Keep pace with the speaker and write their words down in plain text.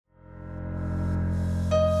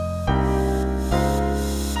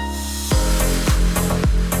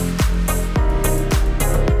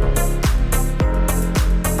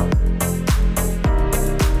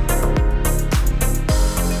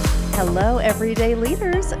Hello, everyday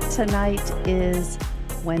leaders. Tonight is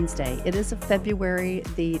Wednesday. It is February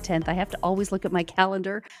the 10th. I have to always look at my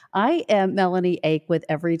calendar. I am Melanie Ake with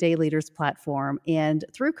Everyday Leaders Platform. And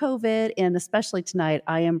through COVID, and especially tonight,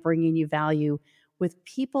 I am bringing you value with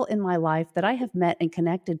people in my life that I have met and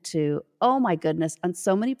connected to. Oh my goodness, on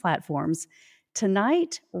so many platforms.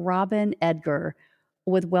 Tonight, Robin Edgar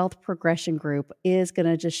with Wealth Progression Group is going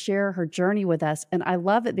to just share her journey with us. And I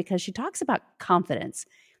love it because she talks about confidence.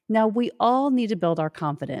 Now, we all need to build our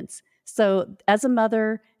confidence. So, as a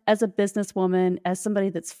mother, as a businesswoman, as somebody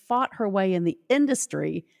that's fought her way in the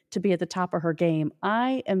industry to be at the top of her game,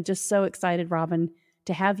 I am just so excited, Robin,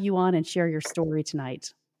 to have you on and share your story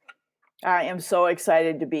tonight. I am so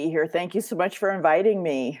excited to be here. Thank you so much for inviting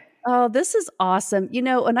me. Oh, this is awesome.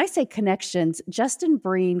 When I say connections, Justin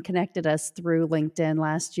Breen connected us through LinkedIn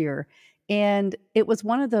last year. And it was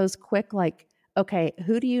one of those quick, like, okay,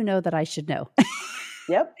 who do you know that I should know?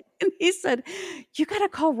 Yep. And he said, you got to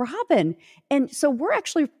call Robin. And so we're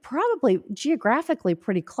actually probably geographically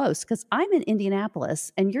pretty close because I'm in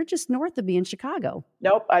Indianapolis and you're just north of me in Chicago.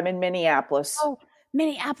 Nope. I'm in Minneapolis. Oh,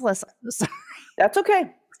 Minneapolis. Sorry, That's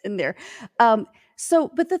okay. in there. Um,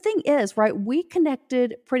 but the thing is, right, we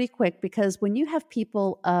connected pretty quick because when you have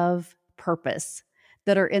people of purpose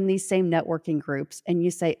that are in these same networking groups and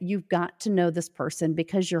you say, you've got to know this person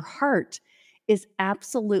because your heart is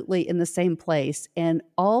absolutely in the same place. And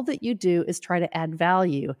all that you do is try to add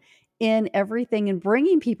value in everything and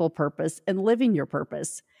bringing people purpose and living your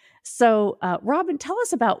purpose. So, Robin, tell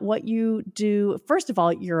us about what you do. First of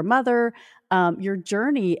all, you're a mother, your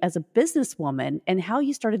journey as a businesswoman, and how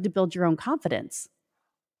you started to build your own confidence.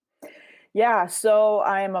 Yeah. So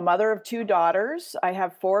I am a mother of two daughters. I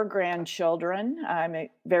have four grandchildren.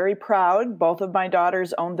 Very proud. Both of my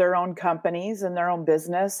daughters own their own companies and their own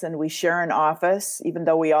business, and we share an office, even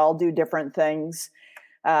though we all do different things.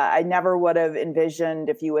 I never would have envisioned,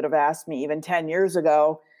 if you would have asked me even 10 years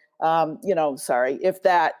ago, sorry, if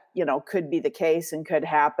that, could be the case and could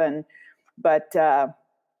happen. But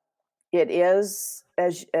it is,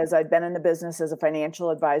 as I've been in the business as a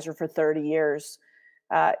financial advisor for 30 years,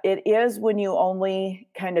 it is when you only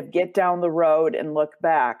kind of get down the road and look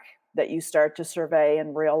back that you start to survey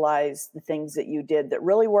and realize the things that you did that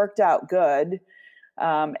really worked out good,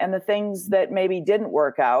 and the things that maybe didn't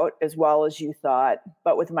work out as well as you thought.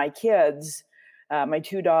 But with my kids, my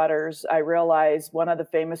two daughters, I realized one of the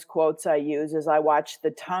famous quotes I use is, I watch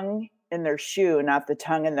the tongue in their shoe, not the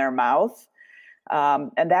tongue in their mouth.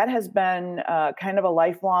 And that has been kind of a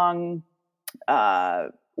lifelong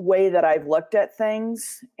way that I've looked at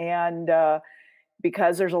things. And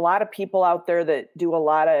because there's a lot of people out there that do a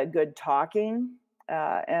lot of good talking,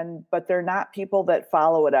 but they're not people that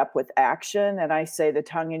follow it up with action. And I say the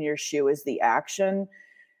tongue in your shoe is the action.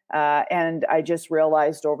 And I just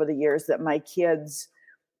realized over the years that my kids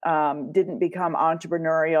didn't become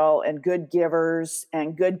entrepreneurial and good givers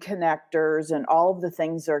and good connectors and all of the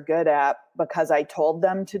things they're good at because I told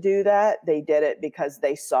them to do that. They did it because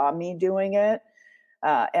they saw me doing it.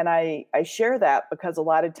 And I share that because a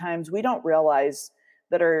lot of times we don't realize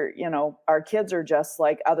that our kids are just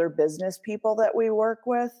like other business people that we work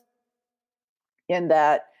with, in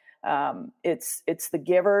that it's the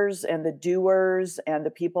givers and the doers and the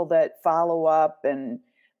people that follow up and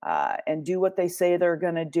do what they say they're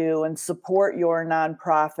going to do and support your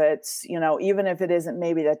nonprofits, even if it isn't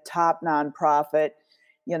maybe the top nonprofit,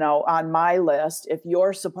 on my list. If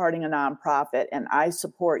you're supporting a nonprofit and I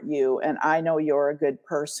support you and I know you're a good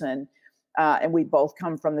person, and we both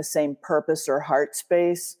come from the same purpose or heart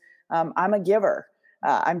space, I'm a giver.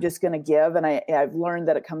 I'm just going to give. And I've learned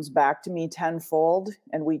that it comes back to me tenfold.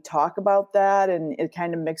 And we talk about that, and it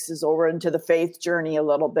kind of mixes over into the faith journey a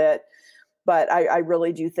little bit. But I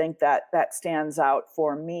really do think that that stands out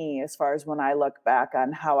for me as far as when I look back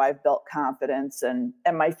on how I've built confidence and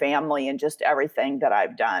my family and just everything that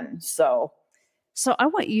I've done. So I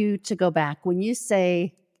want you to go back when you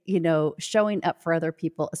say, showing up for other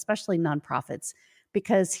people, especially nonprofits,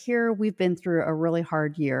 because here we've been through a really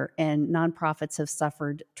hard year and nonprofits have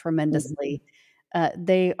suffered Mhm. tremendously.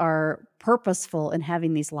 They are purposeful in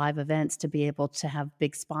having these live events to be able to have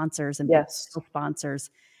big sponsors and big Yes. sponsors.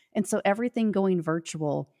 And so everything going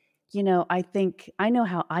virtual, I think I know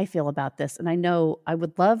how I feel about this. And I know I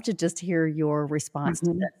would love to just hear your response to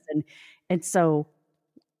Mhm. this. And so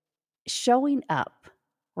showing up,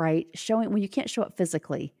 right? Showing when you can't show up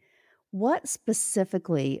physically, what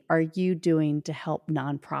specifically are you doing to help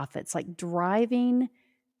nonprofits, like driving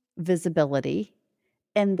visibility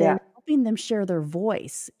and Yeah. then helping them share their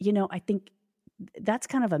voice? I think that's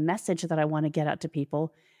kind of a message that I want to get out to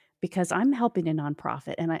people. because I'm helping a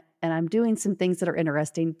nonprofit and I'm doing some things that are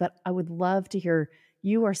interesting, but I would love to hear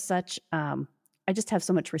you are such I just have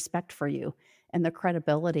so much respect for you and the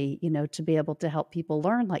credibility, to be able to help people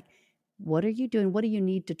learn like what are you doing? What do you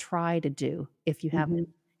need to try to do if you haven't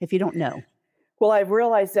Mhm. if you don't know? Well, I've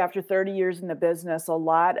realized after 30 years in the business, a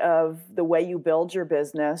lot of the way you build your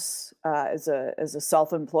business as a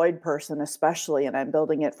self-employed person, especially, and I'm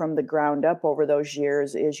building it from the ground up over those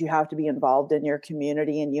years, is you have to be involved in your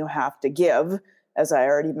community and you have to give, as I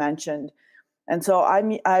already mentioned. And so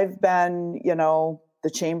I've been, the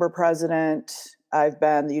chamber president. I've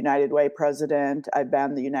been the United Way president. I've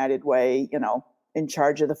been the United Way, in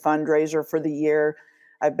charge of the fundraiser for the year.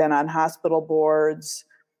 I've been on hospital boards.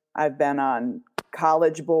 I've been on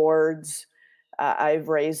college boards. I've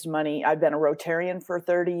raised money. I've been a Rotarian for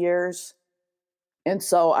 30 years. And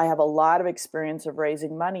so I have a lot of experience of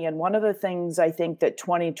raising money. And one of the things I think that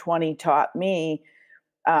 2020 taught me,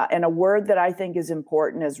 and a word that I think is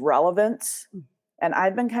important, is relevance. And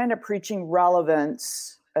I've been kind of preaching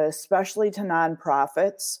relevance, especially to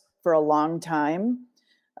nonprofits, for a long time,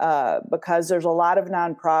 because there's a lot of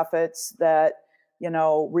nonprofits that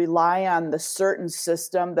rely on the certain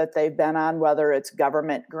system that they've been on, whether it's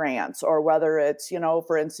government grants or whether it's,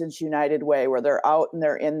 for instance, United Way, where they're out and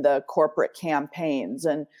they're in the corporate campaigns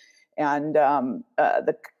and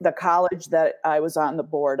the college that I was on the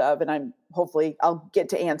board of, and I'll get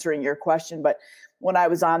to answering your question, but when I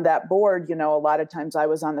was on that board, a lot of times I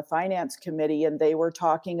was on the finance committee and they were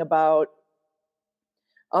talking about,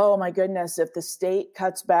 oh my goodness, if the state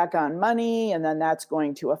cuts back on money and then that's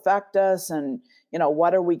going to affect us and,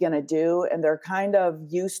 what are we going to do? And they're kind of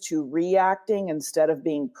used to reacting instead of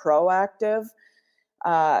being proactive.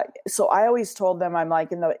 So I always told them, I'm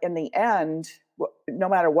like, in the end, no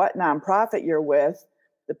matter what nonprofit you're with,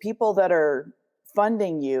 the people that are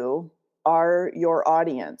funding you are your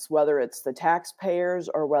audience, whether it's the taxpayers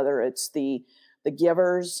or whether it's the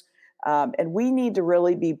givers. And we need to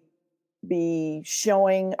really be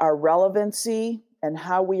showing our relevancy and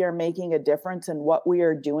how we are making a difference in what we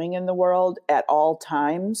are doing in the world at all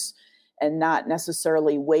times, and not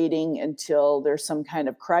necessarily waiting until there's some kind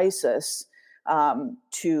of crisis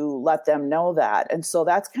to let them know that. And so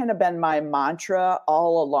that's kind of been my mantra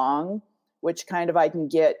all along, which kind of I can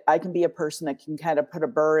be a person that can kind of put a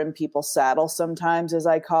burr in people's saddle sometimes, as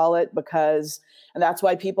I call it, and that's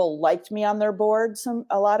why people liked me on their board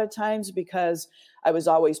a lot of times, because I was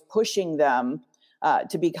always pushing them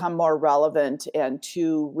to become more relevant and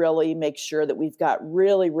to really make sure that we've got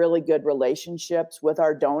really, really good relationships with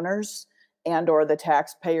our donors and or the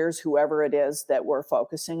taxpayers, whoever it is that we're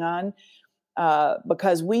focusing on.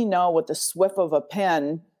 Because we know with the swift of a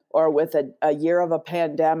pen or with a year of a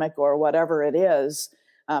pandemic or whatever it is,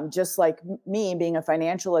 just like me being a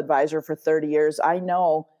financial advisor for 30 years, I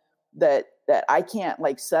know that I can't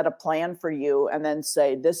set a plan for you and then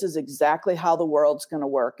say, this is exactly how the world's going to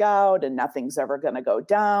work out and nothing's ever going to go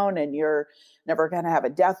down and you're never going to have a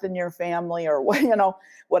death in your family or,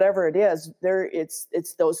 whatever it is.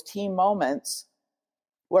 It's those T moments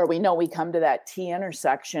where we know we come to that T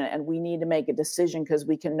intersection and we need to make a decision because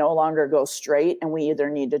we can no longer go straight and we either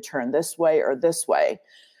need to turn this way or this way.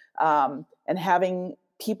 And having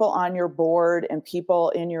people on your board and people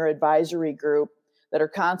in your advisory group that are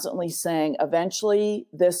constantly saying, eventually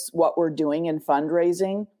what we're doing in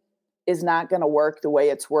fundraising is not going to work the way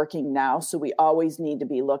it's working now. So we always need to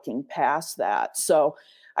be looking past that. So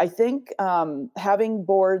I think having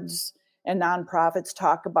boards and nonprofits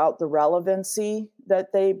talk about the relevancy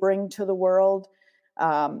that they bring to the world,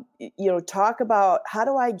 talk about how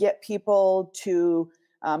do I get people to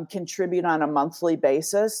contribute on a monthly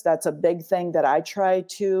basis. That's a big thing that I try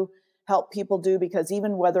to help people do, because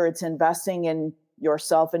even whether it's investing in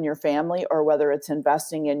yourself and your family, or whether it's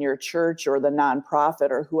investing in your church or the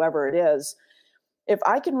nonprofit or whoever it is, if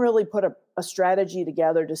I can really put a strategy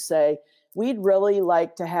together to say, we'd really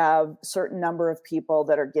like to have a certain number of people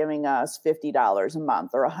that are giving us $50 a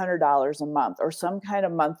month or $100 a month or some kind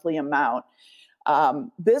of monthly amount,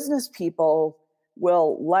 business people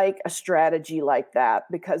will like a strategy like that,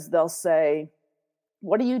 because they'll say,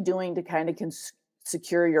 what are you doing to kind of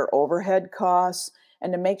secure your overhead costs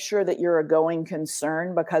and to make sure that you're a going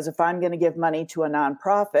concern? Because if I'm going to give money to a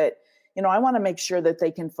nonprofit, I want to make sure that they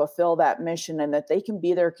can fulfill that mission and that they can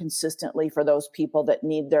be there consistently for those people that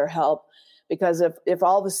need their help. Because if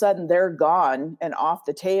all of a sudden they're gone and off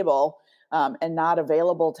the table and not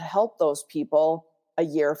available to help those people a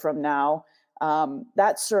year from now,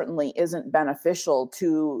 that certainly isn't beneficial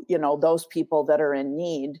to, those people that are in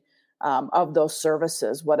need of those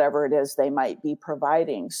services, whatever it is they might be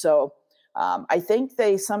providing. So I think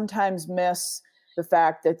they sometimes miss the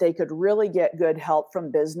fact that they could really get good help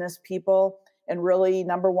from business people. And really,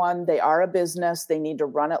 number one, they are a business. They need to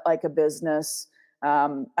run it like a business.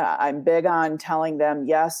 I'm big on telling them,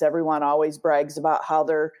 yes, everyone always brags about how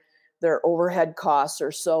their overhead costs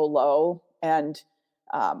are so low. And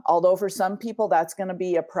although for some people that's going to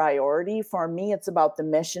be a priority, for me, it's about the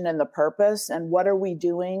mission and the purpose and what are we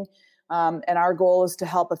doing. And our goal is to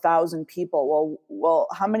help 1,000 people. Well,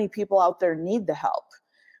 how many people out there need the help?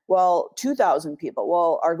 Well, 2,000 people.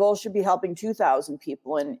 Well, our goal should be helping 2,000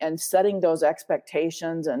 people and setting those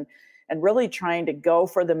expectations and really trying to go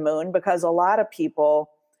for the moon, because a lot of people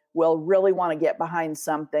will really want to get behind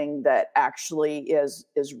something that actually is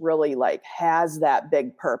really like has that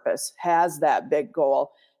big purpose, has that big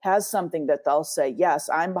goal, has something that they'll say, yes,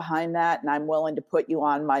 I'm behind that and I'm willing to put you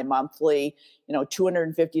on my monthly,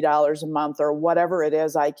 $250 a month or whatever it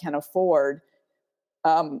is I can afford,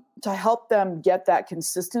 to help them get that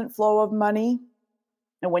consistent flow of money.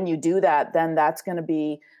 And when you do that, then that's going to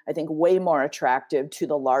be, I think, way more attractive to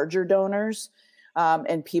the larger donors,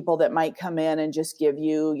 and people that might come in and just give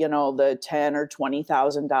you, the $10,000 or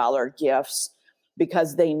 $20,000 gifts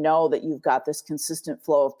because they know that you've got this consistent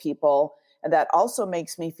flow of people. And that also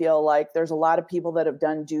makes me feel like there's a lot of people that have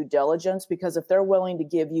done due diligence, because if they're willing to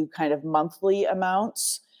give you kind of monthly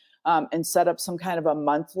amounts, and set up some kind of a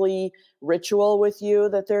monthly ritual with you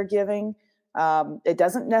that they're giving, it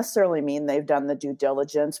doesn't necessarily mean they've done the due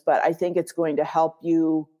diligence, but I think it's going to help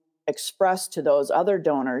you express to those other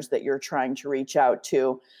donors that you're trying to reach out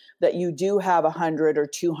to that you do have 100 or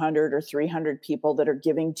 200 or 300 people that are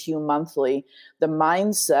giving to you monthly. The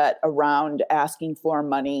mindset around asking for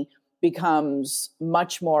money becomes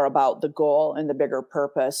much more about the goal and the bigger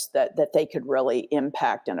purpose that they could really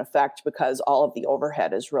impact and affect, because all of the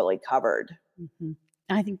overhead is really covered. Mm-hmm.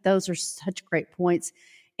 I think those are such great points.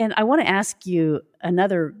 And I want to ask you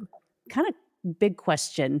another kind of big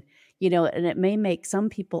question, and it may make some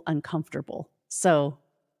people uncomfortable. So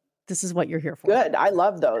this is what you're here for. Good. I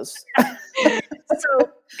love those. So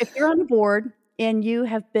if you're on a board and you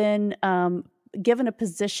have been given a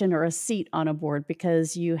position or a seat on a board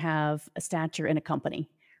because you have a stature in a company,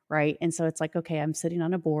 right? And so it's like, okay, I'm sitting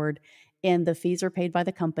on a board and the fees are paid by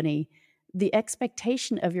the company. The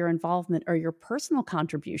expectation of your involvement or your personal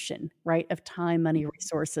contribution, right, of time, money,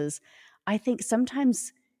 resources, I think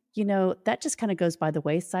sometimes, that just kind of goes by the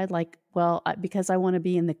wayside. Like, well, because I want to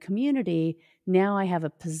be in the community, now I have a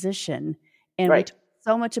position. And right. We talk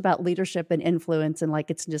so much about leadership and influence, and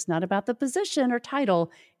like it's just not about the position or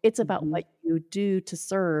title. It's about what you do to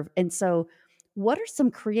serve. And so what are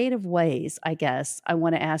some creative ways, I guess, I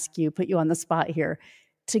want to ask you, put you on the spot here,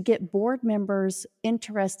 to get board members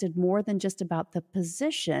interested more than just about the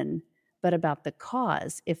position, but about the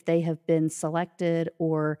cause, if they have been selected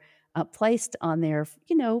or placed on there,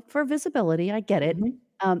 for visibility? I get it.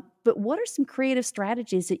 But what are some creative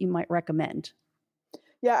strategies that you might recommend?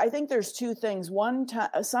 Yeah, I think there's two things. One,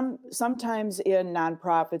 sometimes in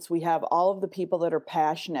nonprofits, we have all of the people that are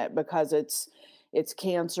passionate because it's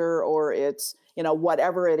cancer or it's,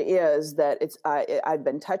 whatever it is that I've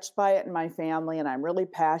been touched by it in my family and I'm really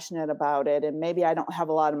passionate about it. And maybe I don't have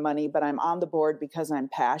a lot of money, but I'm on the board because I'm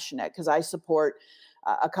passionate, because I support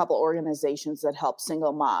a couple organizations that help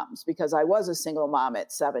single moms, because I was a single mom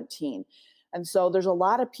at 17. And so there's a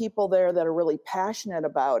lot of people there that are really passionate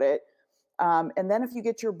about it. And then if you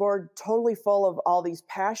get your board totally full of all these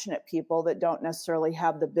passionate people that don't necessarily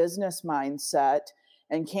have the business mindset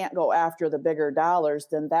and can't go after the bigger dollars,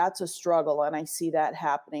 then that's a struggle. And I see that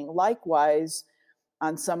happening. Likewise,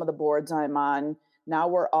 on some of the boards I'm on, now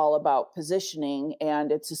we're all about positioning,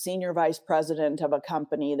 and it's a senior vice president of a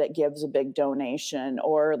company that gives a big donation,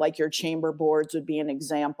 or like your chamber boards would be an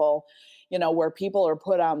example, where people are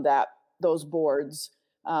put on those boards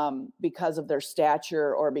because of their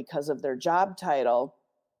stature or because of their job title,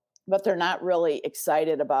 but they're not really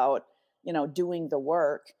excited about, doing the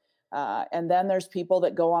work. And then there's people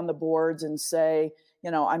that go on the boards and say,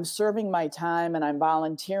 I'm serving my time and I'm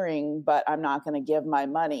volunteering, but I'm not going to give my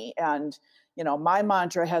money. And, my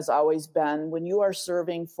mantra has always been, when you are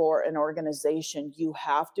serving for an organization, you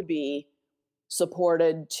have to be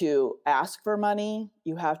supported to ask for money.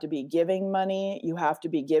 You have to be giving money. You have to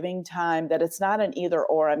be giving time, that it's not an either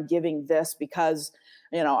or. I'm giving this because,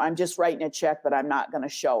 I'm just writing a check, but I'm not going to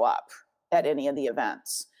show up at any of the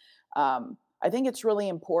events. I think it's really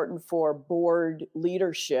important for board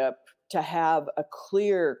leadership to have a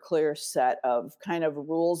clear set of kind of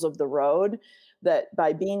rules of the road, that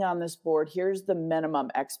by being on this board, here's the minimum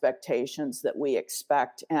expectations that we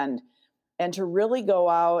expect. And to really go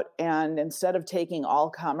out and, instead of taking all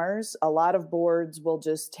comers, a lot of boards will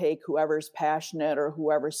just take whoever's passionate or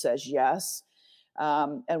whoever says yes.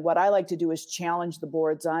 And what I like to do is challenge the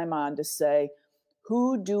boards I'm on to say,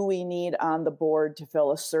 who do we need on the board to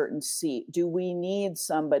fill a certain seat? Do we need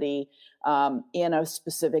somebody in a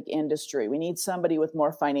specific industry? We need somebody with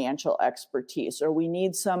more financial expertise, or we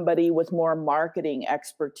need somebody with more marketing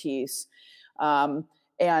expertise.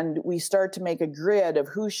 And we start to make a grid of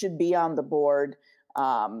who should be on the board,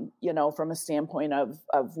 from a standpoint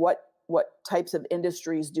of what types of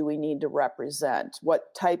industries do we need to represent?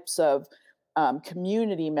 What types of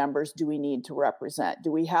community members do we need to represent?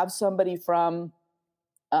 Do we have somebody from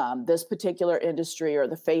this particular industry or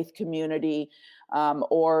the faith community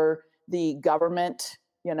or the government?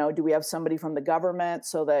 Do we have somebody from the government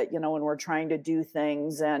so that, when we're trying to do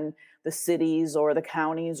things and the cities or the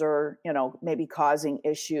counties or, maybe causing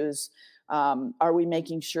issues, are we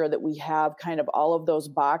making sure that we have kind of all of those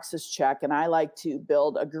boxes checked? And I like to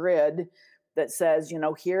build a grid that says,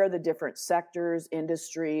 here are the different sectors,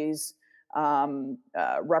 industries,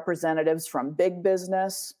 representatives from big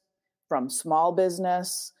business, from small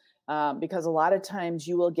business, because a lot of times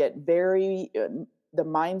you will get the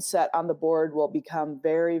mindset on the board will become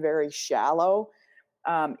very, very shallow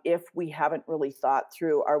if we haven't really thought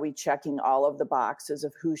through, are we checking all of the boxes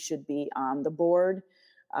of who should be on the board?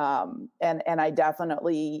 And I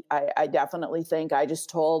definitely think I just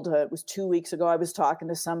told, it was 2 weeks ago, I was talking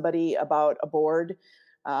to somebody about a board,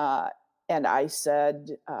 and I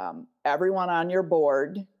said, everyone on your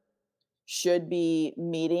board should be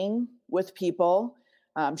meeting with people,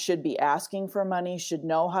 should be asking for money, should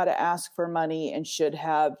know how to ask for money, and should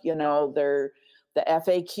have, the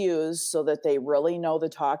FAQs so that they really know the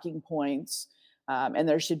talking points. And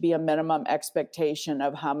there should be a minimum expectation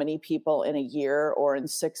of how many people in a year or in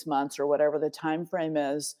 6 months or whatever the time frame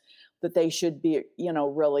is that they should be,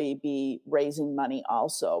 really be raising money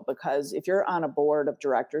also. Because if you're on a board of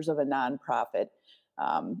directors of a nonprofit,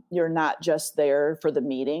 you're not just there for the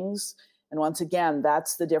meetings. And once again,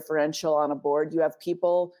 that's the differential on a board. You have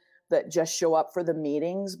people that just show up for the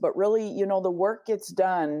meetings, but really, the work gets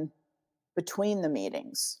done between the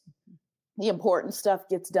meetings. The important stuff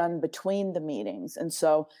gets done between the meetings. And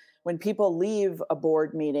so when people leave a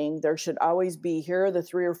board meeting, there should always be, here are the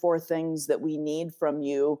 3 or 4 things that we need from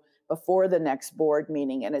you before the next board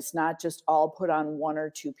meeting. And it's not just all put on 1 or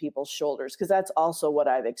 2 people's shoulders, because that's also what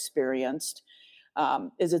I've experienced.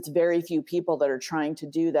 Is it's very few people that are trying to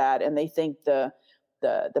do that, and they think the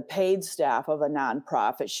paid staff of a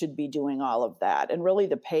nonprofit should be doing all of that. And really,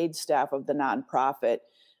 the paid staff of the nonprofit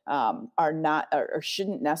are not or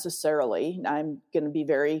shouldn't necessarily. I'm going to be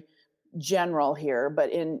very general here,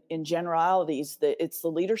 but in generalities, it's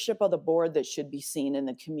the leadership of the board that should be seen in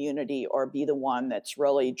the community or be the one that's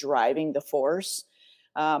really driving the force,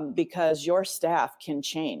 because your staff can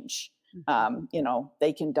change.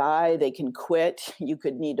 They can die, they can quit, you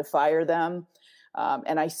could need to fire them.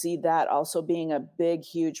 And I see that also being a big,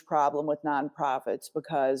 huge problem with nonprofits,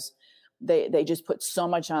 because they just put so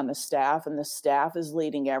much on the staff, and the staff is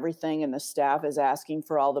leading everything, and the staff is asking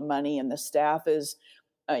for all the money, and the staff is,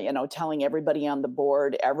 telling everybody on the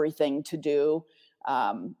board everything to do.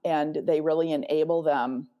 And they really enable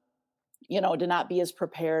them, to not be as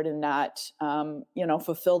prepared and not,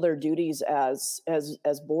 fulfill their duties as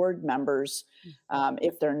board members,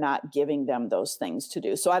 if they're not giving them those things to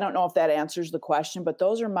do. So I don't know if that answers the question, but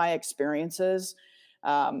those are my experiences.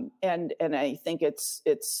 And I think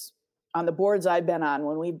it's on the boards I've been on,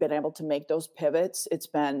 when we've been able to make those pivots, it's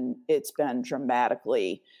been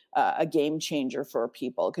dramatically a game changer for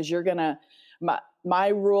people, because my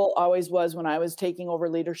rule always was, when I was taking over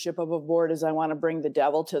leadership of a board, is I want to bring the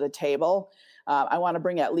devil to the table. I want to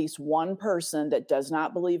bring at least one person that does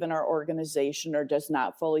not believe in our organization or does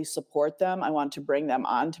not fully support them. I want to bring them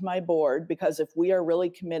onto my board, because if we are really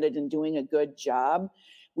committed in doing a good job,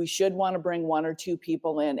 we should want to bring 1 or 2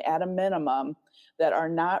 people in at a minimum that are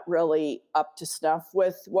not really up to snuff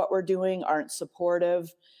with what we're doing, aren't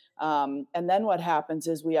supportive. And then what happens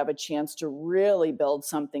is we have a chance to really build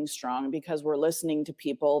something strong, because we're listening to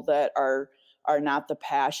people that are not the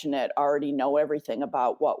passionate, already know everything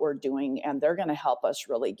about what we're doing, and they're going to help us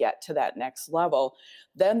really get to that next level.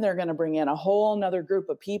 Then they're going to bring in a whole nother group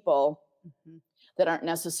of people that aren't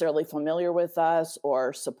necessarily familiar with us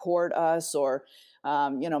or support us, or,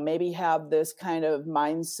 maybe have this kind of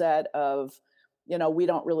mindset of, we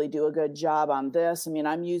don't really do a good job on this. I mean,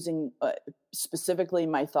 I'm using specifically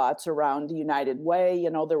my thoughts around United Way.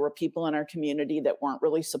 There were people in our community that weren't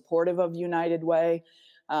really supportive of United Way.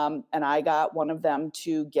 And I got one of them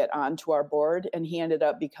to get onto our board, and he ended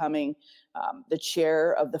up becoming the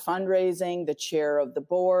chair of the fundraising, the chair of the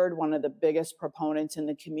board, one of the biggest proponents in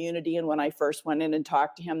the community. And when I first went in and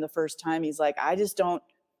talked to him the first time, he's like, I just don't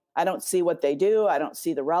I don't see what they do. I don't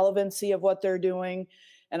see the relevancy of what they're doing.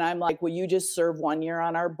 And I'm like, will you just serve 1 year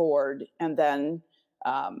on our board and then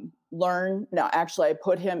learn? No, actually, I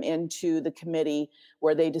put him into the committee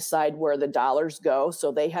where they decide where the dollars go.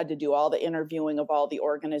 So they had to do all the interviewing of all the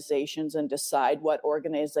organizations and decide what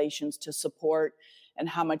organizations to support and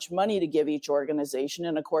how much money to give each organization.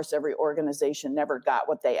 And of course, every organization never got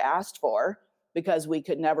what they asked for because we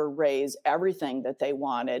could never raise everything that they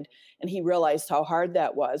wanted. And he realized how hard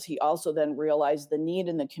that was. He also then realized the need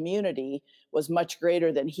in the community was much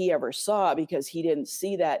greater than he ever saw because he didn't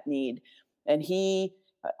see that need. And he,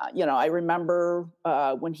 I remember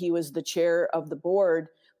when he was the chair of the board,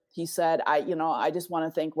 he said, I just want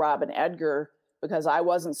to thank Robin Edgar because I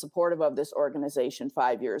wasn't supportive of this organization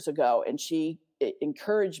 5 years ago. And she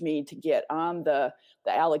encouraged me to get on the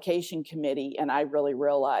allocation committee. And I really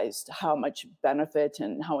realized how much benefit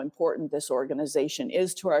and how important this organization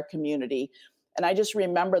is to our community. And I just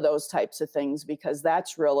remember those types of things because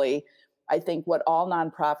that's really, I think, what all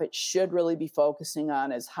nonprofits should really be focusing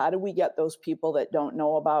on is how do we get those people that don't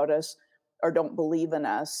know about us or don't believe in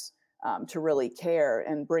us to really care,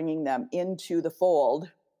 and bringing them into the fold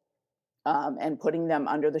and putting them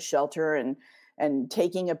under the shelter and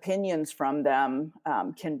taking opinions from them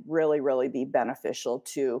can really, really be beneficial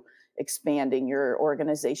to expanding your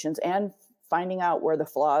organizations and finding out where the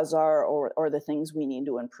flaws are or the things we need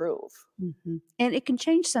to improve. Mm-hmm. And it can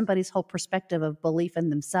change somebody's whole perspective of belief in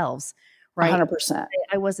themselves, right? 100%.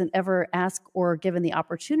 I wasn't ever asked or given the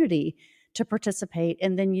opportunity to participate.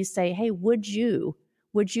 And then you say, hey, would you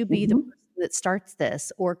be the person that starts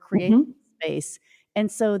this or create space? And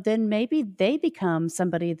so then maybe they become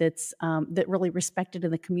somebody that's that really respected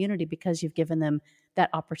in the community because you've given them that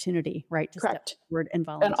opportunity, right? To Correct. step forward and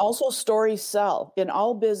volunteer. And also stories sell. In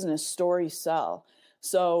all business, stories sell.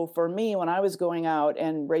 So for me, when I was going out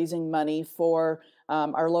and raising money for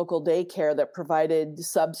our local daycare that provided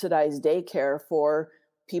subsidized daycare for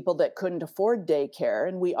people that couldn't afford daycare,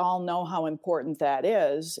 and we all know how important that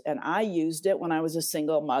is. And I used it when I was a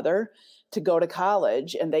single mother to go to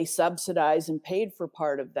college, and they subsidized and paid for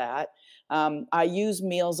part of that. I used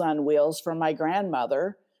Meals on Wheels for my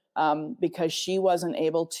grandmother because she wasn't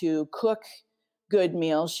able to cook good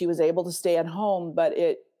meals. She was able to stay at home, but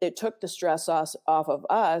it took the stress off of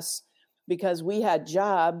us because we had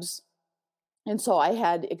jobs. And so I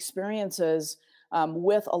had experiences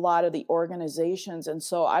with a lot of the organizations. And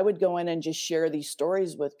so I would go in and just share these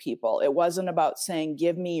stories with people. It wasn't about saying,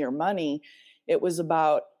 give me your money. It was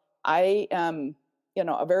about, I am,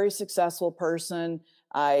 a very successful person.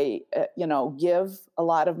 I, give a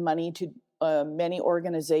lot of money to many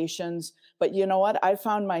organizations. But you know what? I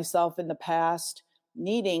found myself in the past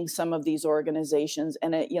needing some of these organizations.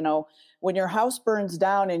 And when your house burns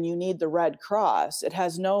down and you need the Red Cross, it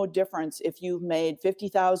has no difference if you've made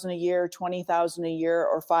 $50,000 a year, $20,000 a year,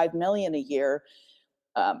 or $5 million a year.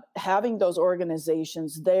 Having those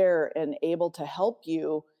organizations there and able to help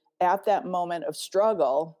you at that moment of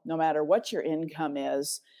struggle, no matter what your income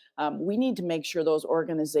is, we need to make sure those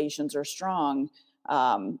organizations are strong.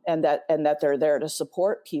 And that they're there to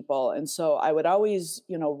support people. And so I would always,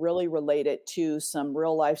 really relate it to some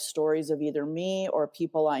real life stories of either me or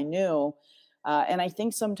people I knew. And I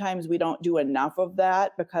think sometimes we don't do enough of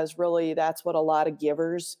that because really that's what a lot of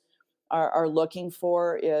givers are looking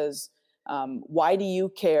for is why do you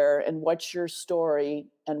care and what's your story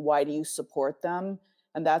and why do you support them?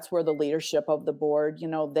 And that's where the leadership of the board,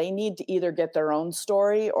 they need to either get their own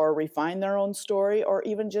story or refine their own story or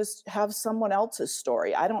even just have someone else's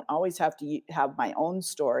story. I don't always have to have my own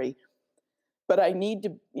story, but I need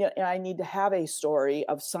to have a story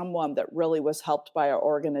of someone that really was helped by our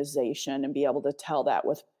organization and be able to tell that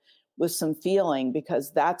with some feeling,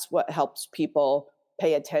 because that's what helps people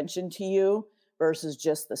pay attention to you versus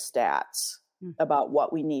just the stats about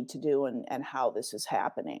what we need to do and how this is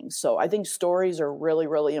happening. So I think stories are really,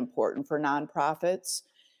 really important for nonprofits,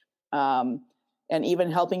 and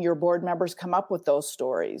even helping your board members come up with those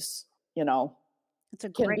stories,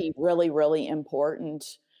 can be really, really important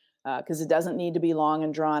because it doesn't need to be long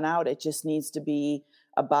and drawn out. It just needs to be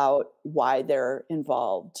about why they're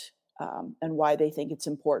involved and why they think it's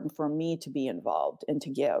important for me to be involved and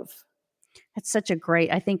to give. That's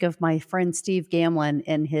I think of my friend Steve Gamlin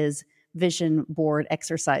and his vision board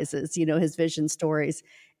exercises, his vision stories.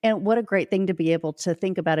 And what a great thing to be able to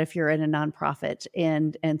think about if you're in a nonprofit.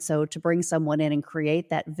 And so to bring someone in and create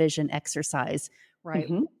that vision exercise, right?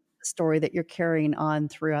 The story that you're carrying on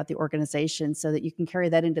throughout the organization so that you can carry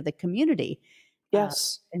that into the community.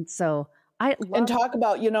 Yes. And so and talk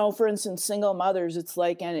about, for instance, single mothers, it's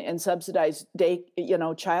like, and subsidized day,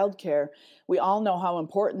 childcare. We all know how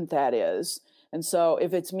important that is. And so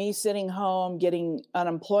if it's me sitting home getting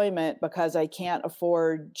unemployment because I can't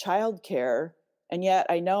afford childcare, and yet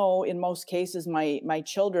I know in most cases my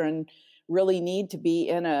children really need to be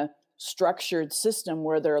in a structured system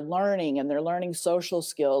where they're learning and they're learning social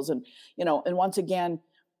skills, and and once again,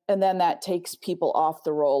 and then that takes people off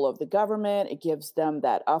the role of the government. It gives them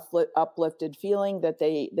that uplifted feeling that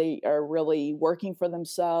they are really working for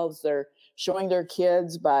themselves. They're showing their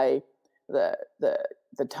kids by the the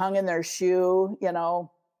the tongue in their shoe,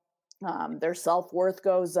 their self-worth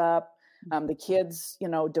goes up. The kids,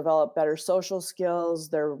 develop better social skills.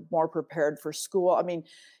 They're more prepared for school. I mean,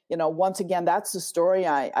 once again, that's the story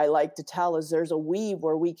I like to tell, is there's a weave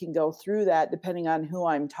where we can go through that depending on who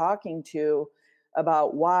I'm talking to,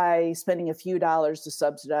 about why spending a few dollars to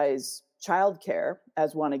subsidize childcare,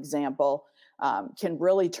 as one example, can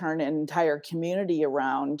really turn an entire community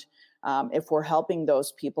around. If we're helping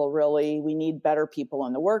those people, really, we need better people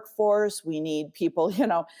in the workforce. We need people,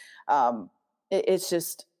 it's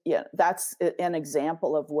just, yeah, that's an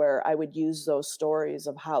example of where I would use those stories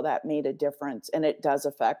of how that made a difference. And it does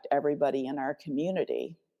affect everybody in our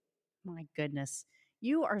community. My goodness.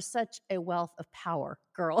 You are such a wealth of power,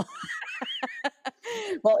 girl.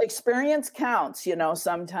 Well, experience counts,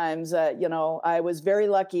 sometimes. I was very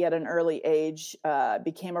lucky at an early age,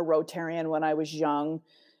 became a Rotarian when I was young.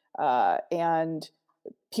 And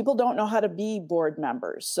people don't know how to be board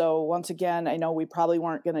members. So once again, I know we probably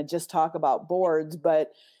weren't going to just talk about boards,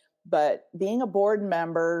 but being a board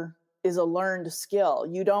member is a learned skill.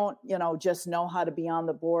 You don't, just know how to be on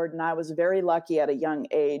the board. And I was very lucky at a young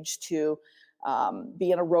age to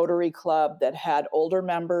be in a Rotary Club that had older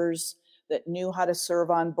members that knew how to serve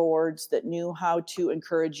on boards, that knew how to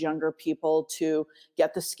encourage younger people to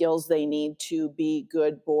get the skills they need to be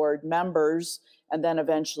good board members and then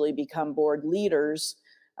eventually become board leaders.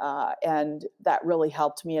 And that really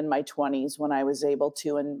helped me in my 20s, when I was able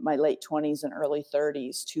to, in my late 20s and early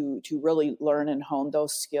 30s, to really learn and hone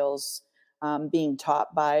those skills, being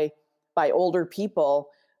taught by older people.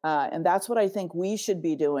 And that's what I think we should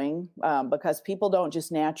be doing, because people don't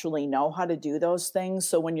just naturally know how to do those things.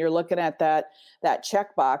 So when you're looking at that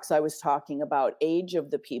checkbox I was talking about, age of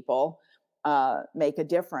the people make a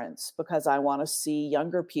difference, because I want to see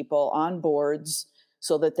younger people on boards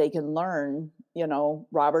so that they can learn,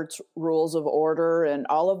 Robert's Rules of Order and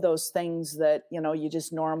all of those things that, you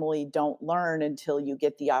just normally don't learn until you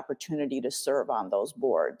get the opportunity to serve on those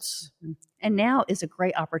boards. And now is a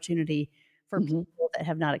great opportunity for Mhm. people that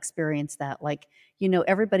have not experienced that. Like,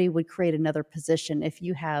 everybody would create another position if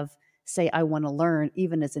you have, say, I want to learn,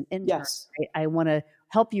 even as an intern, Yes, right? I want to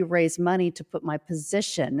help you raise money to put my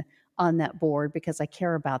position on that board because I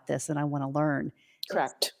care about this and I want to learn. It's,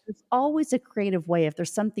 correct. it's always a creative way. If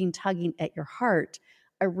there's something tugging at your heart,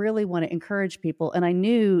 I really want to encourage people. And I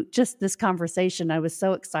knew just this conversation, I was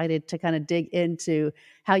so excited to kind of dig into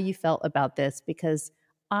how you felt about this, because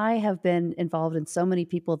I have been involved in so many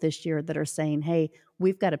people this year that are saying, hey,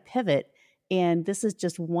 we've got to pivot. And this is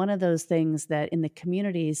just one of those things that in the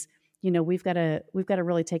communities, we've got to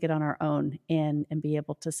really take it on our own and be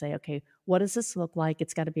able to say, okay, what does this look like?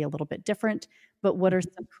 It's got to be a little bit different, but what are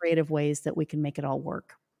some creative ways that we can make it all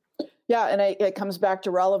work? Yeah, and it comes back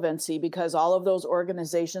to relevancy, because all of those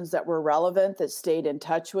organizations that were relevant, that stayed in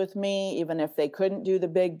touch with me, even if they couldn't do the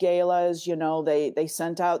big galas, they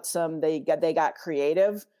sent out they got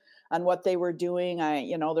creative on what they were doing.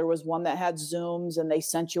 There was one that had Zooms, and they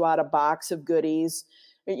sent you out a box of goodies.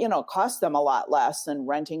 It cost them a lot less than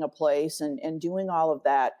renting a place and doing all of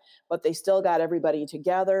that, but they still got everybody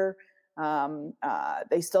together.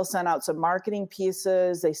 They still sent out some marketing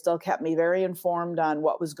pieces. They still kept me very informed on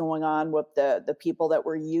what was going on with the people that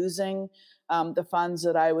were using the funds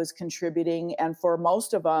that I was contributing. And for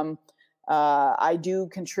most of them, I do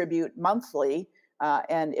contribute monthly.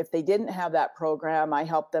 And if they didn't have that program, I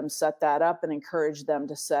helped them set that up and encourage them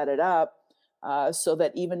to set it up, so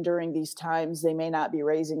that even during these times, they may not be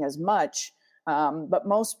raising as much. But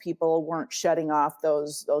most people weren't shutting off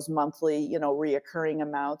those monthly, reoccurring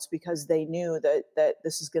amounts, because they knew that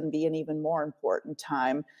this is going to be an even more important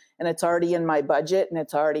time, and it's already in my budget and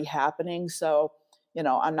it's already happening. So,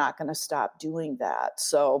 I'm not going to stop doing that.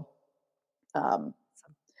 So, um,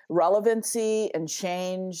 relevancy and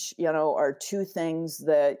change, are two things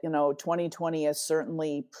that 2020 has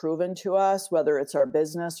certainly proven to us, whether it's our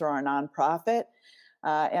business or our nonprofit.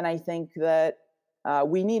 And I think that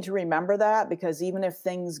we need to remember that, because even if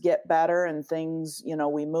things get better and things,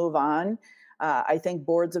 we move on, I think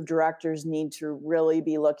boards of directors need to really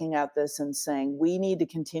be looking at this and saying, we need to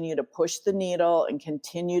continue to push the needle and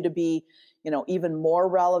continue to be, even more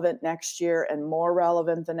relevant next year and more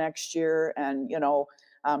relevant the next year. And,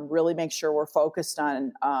 really make sure we're focused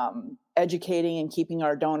on educating and keeping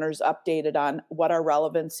our donors updated on what our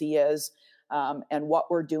relevancy is, and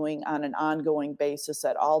what we're doing on an ongoing basis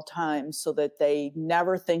at all times, so that they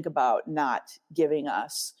never think about not giving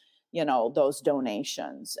us, those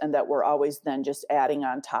donations, and that we're always then just adding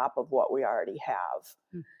on top of what we already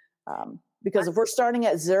have. Because if we're starting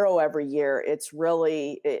at zero every year,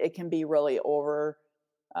 it can be really over.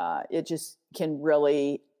 It just can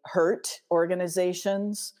really hurt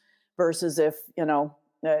organizations versus if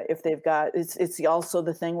they've got, it's also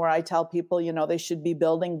the thing where I tell people, they should be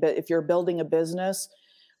building, but if you're building a business,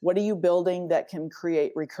 what are you building that can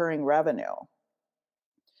create recurring revenue?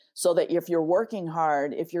 So that if you're working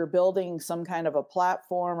hard, if you're building some kind of a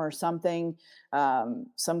platform or something,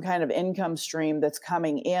 some kind of income stream that's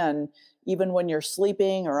coming in, even when you're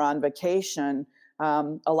sleeping or on vacation,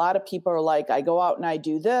 a lot of people are like, I go out and I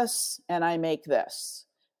do this and I make this.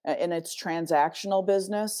 And it's transactional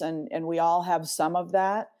business, and we all have some of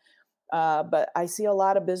that. But I see a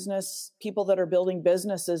lot of business people that are building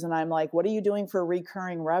businesses, and I'm like, what are you doing for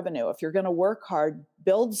recurring revenue? If you're going to work hard,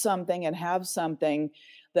 build something and have something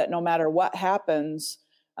that no matter what happens,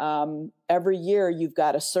 every year you've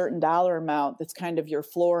got a certain dollar amount that's kind of your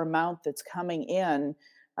floor amount that's coming in.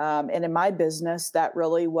 And in my business, that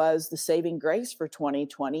really was the saving grace for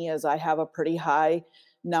 2020, as I have a pretty high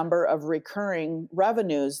number of recurring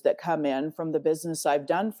revenues that come in from the business I've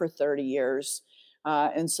done for 30 years.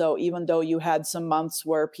 And so even though you had some months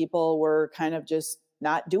where people were kind of just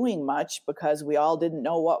not doing much because we all didn't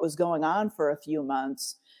know what was going on for a few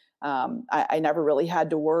months, I never really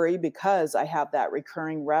had to worry because I have that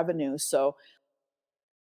recurring revenue. So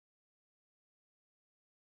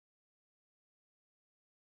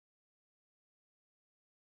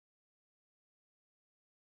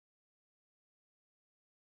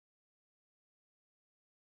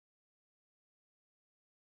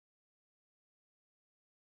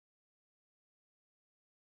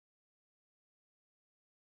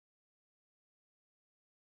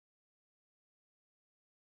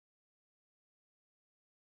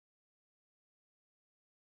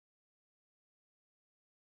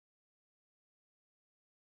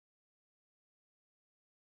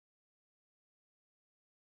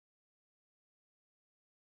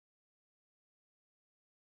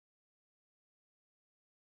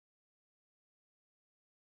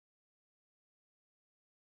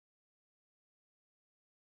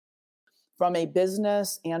from a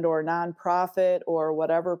business and or nonprofit or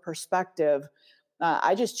whatever perspective,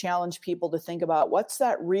 I just challenge people to think about what's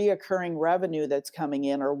that reoccurring revenue that's coming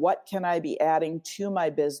in, or what can I be adding to my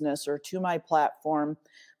business or to my platform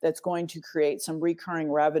that's going to create some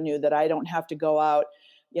recurring revenue that I don't have to go out,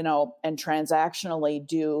 and transactionally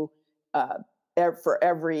do, for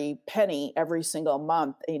every penny, every single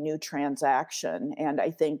month, a new transaction. And I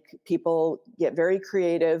think people get very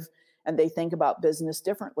creative and they think about business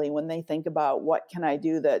differently when they think about what can I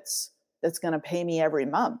do that's going to pay me every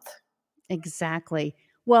month. Exactly.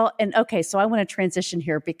 Well, and okay, so I want to transition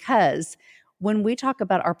here because when we talk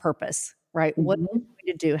about our purpose, right? What are we Mm-hmm.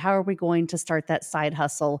 going to do? How are we going to start that side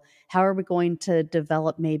hustle? How are we going to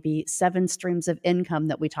develop maybe 7 streams of income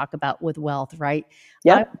that we talk about with wealth, right? I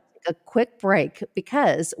want Yep. to take a quick break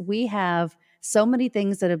because we have so many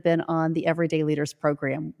things that have been on the Everyday Leaders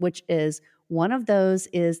program, which is one of those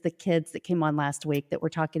is the kids that came on last week that we're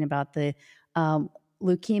talking about the um,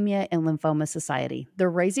 Leukemia and Lymphoma Society. They're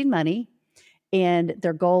raising money and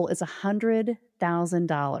their goal is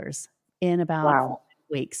 $100,000 in about 5 Wow.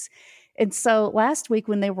 weeks. And so last week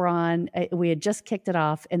when they were on, we had just kicked it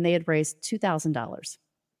off and they had raised $2,000.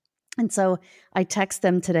 And so I text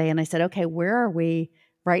them today and I said, okay, where are we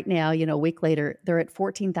right now? A week later, they're at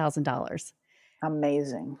 $14,000.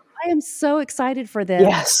 Amazing. I am so excited for them.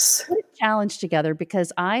 Yes. We put a challenge together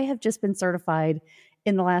because I have just been certified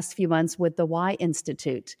in the last few months with the Y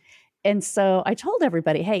Institute. And so I told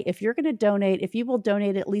everybody, hey, if you're going to donate, if you will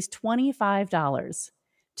donate at least $25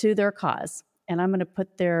 to their cause, and I'm going to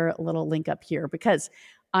put their little link up here because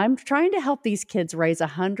I'm trying to help these kids raise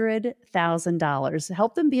 $100,000,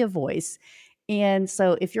 help them be a voice. And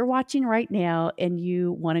so if you're watching right now and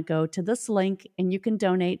you want to go to this link and you can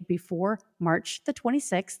donate before March the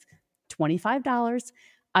 26th, $25,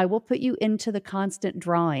 I will put you into the constant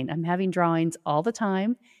drawing. I'm having drawings all the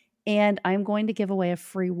time, and I'm going to give away a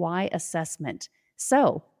free why assessment.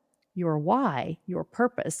 So, your why, your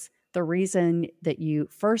purpose, the reason that you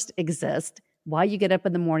first exist, why you get up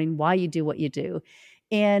in the morning, why you do what you do.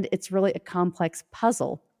 And it's really a complex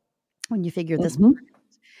puzzle when you figure this. Mm-hmm.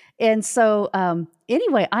 And so,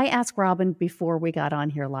 anyway, I asked Robin before we got on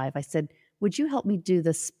here live, I said, would you help me do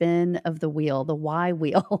the spin of the wheel, the why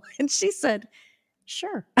wheel? And she said,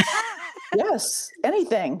 Sure. Yes,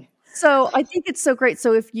 anything. So I think it's so great.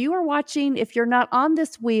 So if you are watching, if you're not on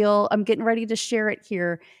this wheel, I'm getting ready to share it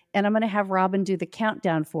here, and I'm going to have Robin do the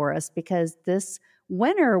countdown for us because this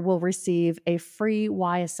winner will receive a free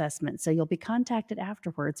Y assessment. So you'll be contacted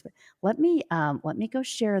afterwards. But let me go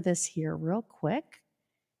share this here real quick.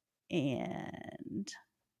 And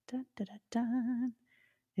dun, dun, dun, dun.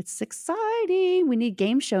 It's exciting. We need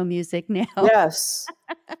game show music now. Yes,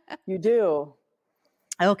 you do.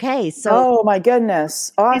 Okay, so Oh my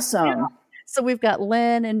goodness. Awesome. So we've got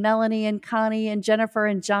Lynn and Melanie and Connie and Jennifer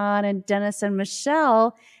and John and Dennis and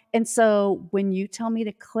Michelle. And so when you tell me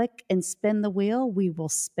to click and spin the wheel, we will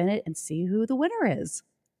spin it and see who the winner is.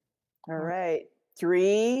 All right.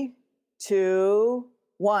 3, 2,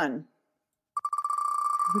 1. Here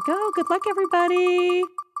we go. Good luck, everybody.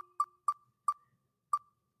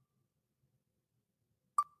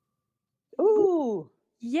 Ooh.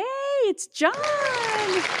 Yay, it's John.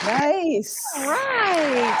 Nice. All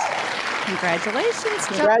right. Congratulations,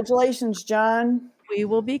 John. Congratulations, John. We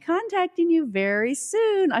will be contacting you very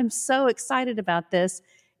soon. I'm so excited about this.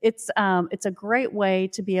 It's a great way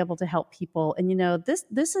to be able to help people. And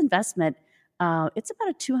this investment, it's about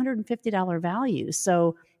a $250 value.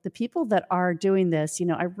 So the people that are doing this,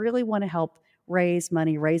 I really want to help raise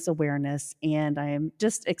money, raise awareness, and I am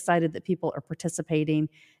just excited that people are participating.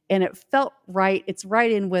 And it felt right. It's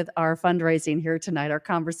right in with our fundraising here tonight, our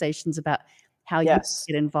conversations about how you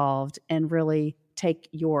get involved and really take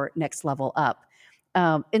your next level up.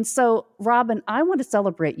 And so, Robin, I want to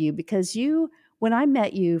celebrate you because when I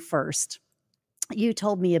met you first, you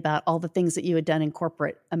told me about all the things that you had done in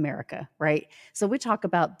corporate America, right? So we talk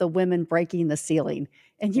about the women breaking the ceiling,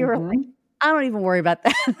 and you were like, I don't even worry about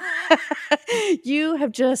that. You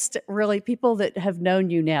have just really, people that have known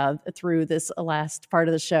you now through this last part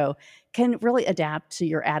of the show can really adapt to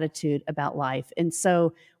your attitude about life. And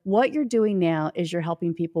so what you're doing now is you're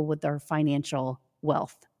helping people with their financial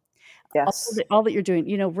wealth. Yes. All that you're doing,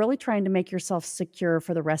 really trying to make yourself secure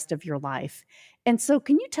for the rest of your life. And so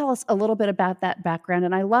can you tell us a little bit about that background?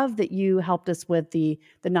 And I love that you helped us with the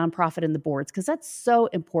nonprofit and the boards, because that's so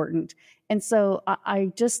important. And so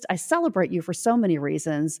I celebrate you for so many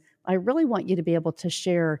reasons. I really want you to be able to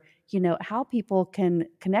share, how people can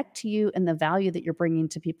connect to you and the value that you're bringing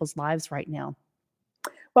to people's lives right now.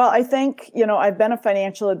 Well, I think, I've been a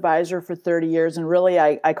financial advisor for 30 years, and really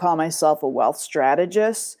I call myself a wealth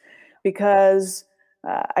strategist, because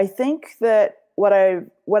I think that what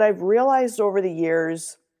I've realized over the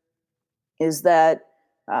years is that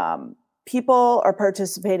people are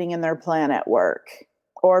participating in their plan at work,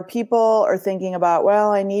 or people are thinking about,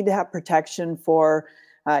 well, I need to have protection for,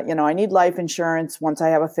 I need life insurance once I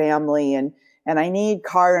have a family, and I need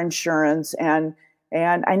car insurance, and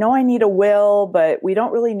I know I need a will, but we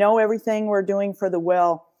don't really know everything we're doing for the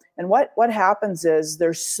will. And what happens is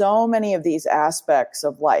there's so many of these aspects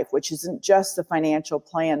of life, which isn't just the financial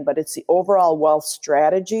plan, but it's the overall wealth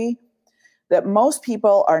strategy, that most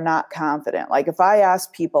people are not confident. Like if I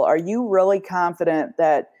ask people, are you really confident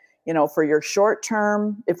that, for your short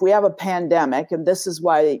term, if we have a pandemic, and this is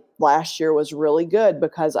why last year was really good,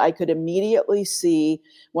 because I could immediately see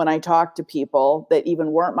when I talked to people that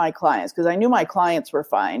even weren't my clients, because I knew my clients were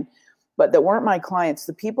fine, but that weren't my clients,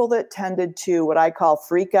 the people that tended to what I call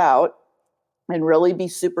freak out and really be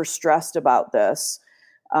super stressed about this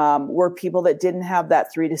were people that didn't have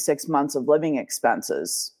that 3 to 6 months of living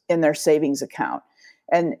expenses in their savings account.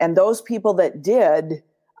 And those people that did,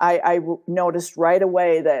 I noticed right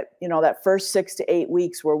away that, that first 6 to 8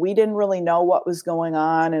 weeks where we didn't really know what was going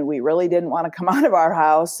on, and we really didn't want to come out of our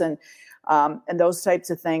house, and those types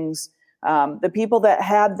of things, the people that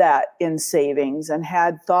had that in savings and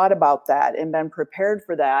had thought about that and been prepared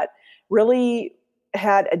for that really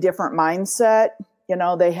had a different mindset.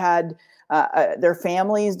 They had their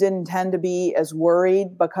families didn't tend to be as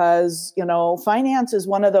worried, because, finance is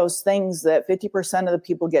one of those things that 50% of the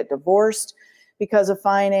people get divorced because of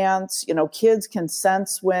finance. Kids can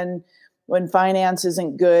sense when finance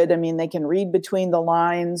isn't good. I mean, they can read between the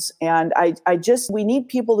lines. And we need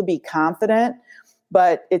people to be confident,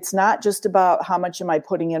 but it's not just about how much am I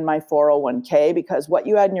putting in my 401k, because what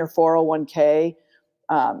you had in your 401k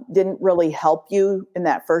didn't really help you in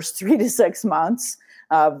that first 3 to 6 months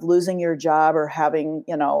of losing your job, or having,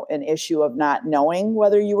 an issue of not knowing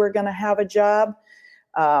whether you were going to have a job.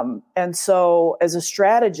 And so as a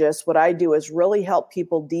strategist, what I do is really help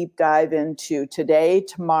people deep dive into today,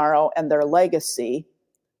 tomorrow, and their legacy.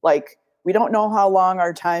 Like, we don't know how long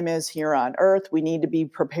our time is here on earth. We need to be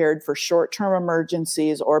prepared for short-term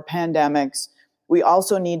emergencies or pandemics. We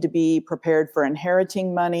also need to be prepared for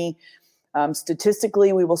inheriting money.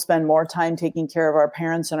 Statistically, we will spend more time taking care of our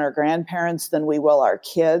parents and our grandparents than we will our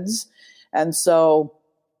kids. And so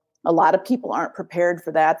a lot of people aren't prepared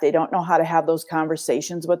for that. They don't know how to have those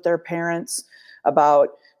conversations with their parents about,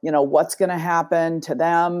 what's going to happen to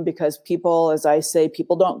them, because people, as I say,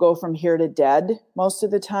 people don't go from here to dead most of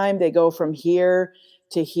the time. They go from here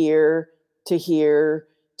to here to here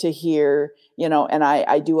to here, and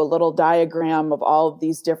I do a little diagram of all of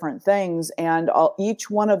these different things, and each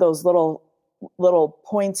one of those little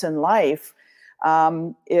points in life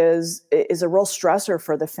is a real stressor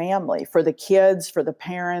for the family, for the kids, for the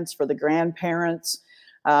parents, for the grandparents.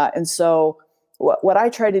 And so what I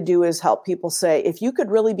try to do is help people say, if you could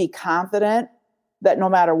really be confident that no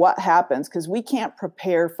matter what happens, because we can't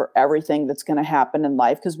prepare for everything that's going to happen in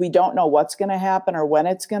life, because we don't know what's going to happen or when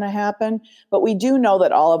it's going to happen, but we do know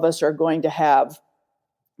that all of us are going to have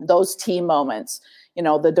those T moments,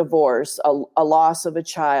 the divorce, a loss of a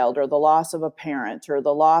child, or the loss of a parent, or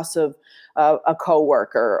the loss of a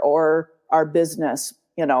coworker, or our business,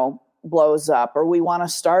 blows up, or we want to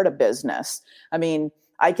start a business. I mean,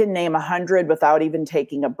 I can name 100 without even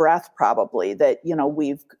taking a breath, probably, that,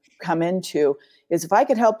 we've come into. Is if I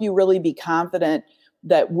could help you really be confident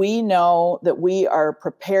that we know that we are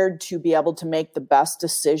prepared to be able to make the best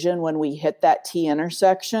decision when we hit that T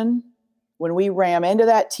intersection, when we ram into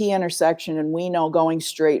that T intersection, and we know going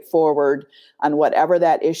straight forward on whatever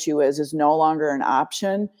that issue is no longer an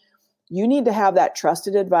option. You need to have that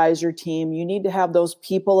trusted advisor team. You need to have those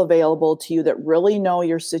people available to you that really know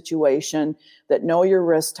your situation, that know your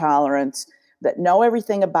risk tolerance, that know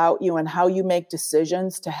everything about you and how you make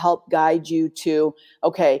decisions to help guide you to,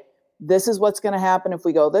 okay, this is what's going to happen if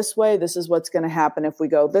we go this way. This is what's going to happen if we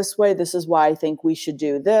go this way. This is why I think we should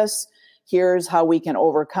do this. Here's how we can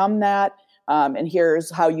overcome that. And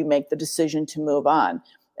here's how you make the decision to move on.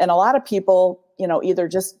 And a lot of people, either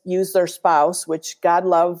just use their spouse, which God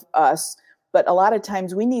love us, but a lot of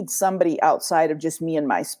times we need somebody outside of just me and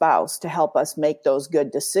my spouse to help us make those good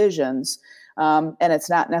decisions. And it's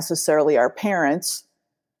not necessarily our parents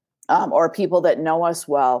or people that know us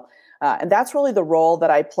well. And that's really the role that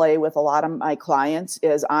I play with a lot of my clients,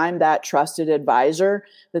 is I'm that trusted advisor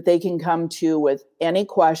that they can come to with any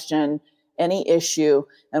question, any issue.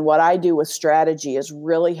 And what I do with strategy is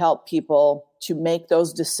really help people to make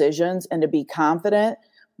those decisions and to be confident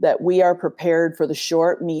that we are prepared for the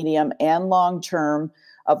short, medium, and long term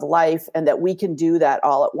of life, and that we can do that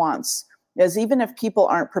all at once. As even if people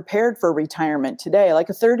aren't prepared for retirement today, like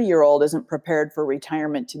a 30-year-old isn't prepared for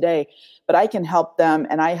retirement today, but I can help them,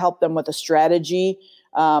 and I help them with a strategy.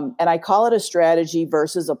 And I call it a strategy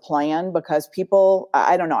versus a plan, because people,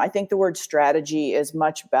 I don't know, I think the word strategy is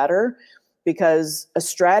much better, because a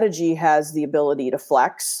strategy has the ability to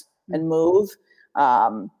flex and move.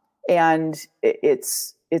 And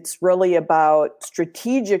it's really about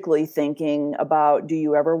strategically thinking about, do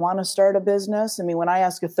you ever want to start a business? I mean, when I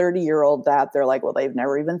ask a 30-year-old that, they're like, well, they've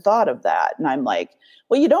never even thought of that. And I'm like,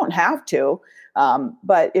 well, you don't have to.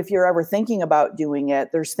 But if you're ever thinking about doing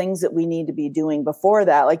it, there's things that we need to be doing before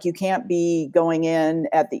that. Like, you can't be going in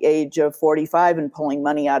at the age of 45 and pulling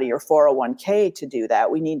money out of your 401k to do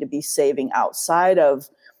that. We need to be saving outside of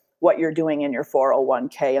what you're doing in your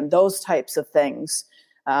 401k and those types of things.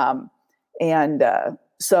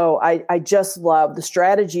 So I just love the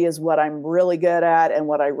strategy is what I'm really good at and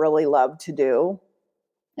what I really love to do.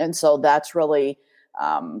 And so that's really,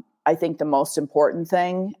 I think, the most important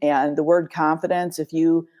thing. And the word confidence, if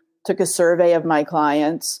you took a survey of my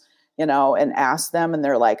clients, and asked them, and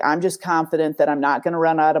they're like, I'm just confident that I'm not going to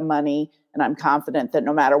run out of money. And I'm confident that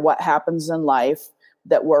no matter what happens in life,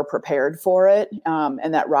 that we're prepared for it.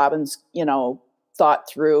 And that Robin's, thought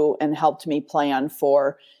through and helped me plan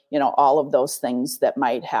for, all of those things that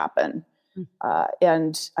might happen.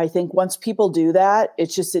 And I think once people do that,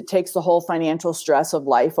 it takes the whole financial stress of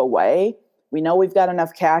life away. We know we've got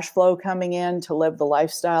enough cash flow coming in to live the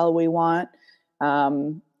lifestyle we want,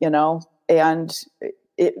 and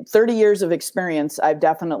 30 years of experience, I've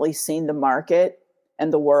definitely seen the market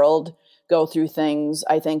and the world go through things,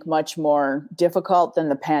 I think, much more difficult than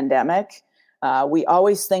the pandemic. We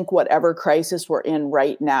always think whatever crisis we're in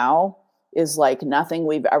right now is like nothing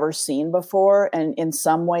we've ever seen before. And in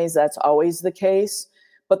some ways, that's always the case.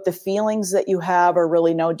 But the feelings that you have are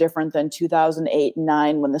really no different than 2008 and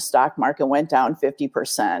 9 when the stock market went down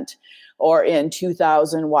 50%, or in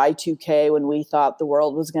 2000 Y2K when we thought the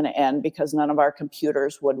world was going to end because none of our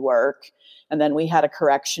computers would work. And then we had a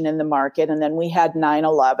correction in the market, and then we had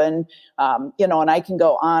 9/11, and I can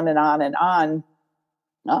go on and on and on.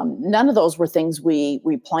 None of those were things we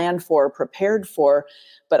planned for, prepared for,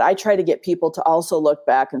 but I try to get people to also look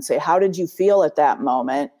back and say, how did you feel at that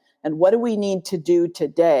moment? And what do we need to do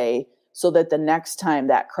today so that the next time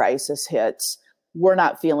that crisis hits, we're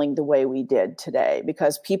not feeling the way we did today?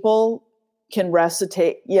 Because people can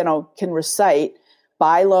recite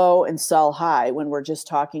buy low and sell high when we're just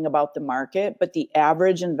talking about the market, but the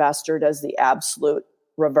average investor does the absolute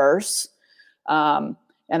reverse. And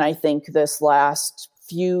I think this last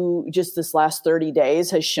 30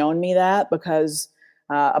 days has shown me that, because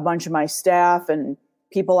a bunch of my staff and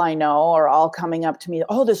people I know are all coming up to me,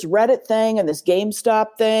 oh, this Reddit thing and this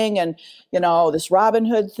GameStop thing and, this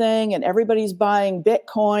Robinhood thing, and everybody's buying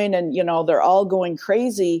Bitcoin, and, they're all going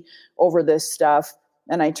crazy over this stuff.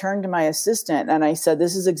 And I turned to my assistant and I said,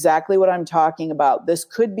 this is exactly what I'm talking about. This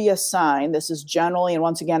could be a sign. This is generally, and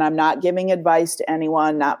once again, I'm not giving advice to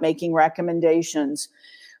anyone, not making recommendations,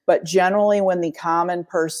 but generally when the common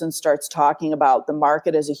person starts talking about the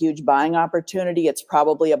market as a huge buying opportunity, it's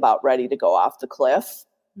probably about ready to go off the cliff.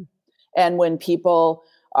 And when people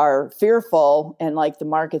are fearful and like the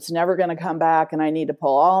market's never going to come back and I need to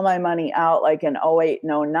pull all my money out like in 08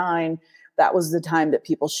 and 09, that was the time that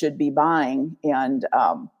people should be buying. And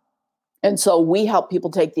so we help people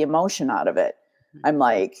take the emotion out of it. I'm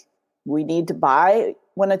like, we need to buy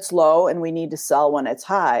when it's low and we need to sell when it's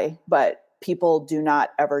high, but people do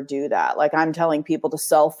not ever do that. Like, I'm telling people to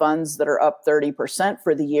sell funds that are up 30%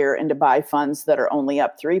 for the year and to buy funds that are only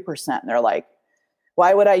up 3%. And they're like,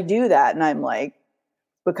 why would I do that? And I'm like,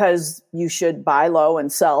 because you should buy low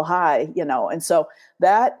and sell high, And so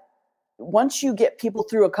that, once you get people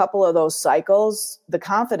through a couple of those cycles, the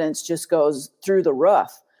confidence just goes through the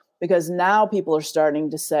roof, because now people are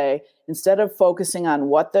starting to say, instead of focusing on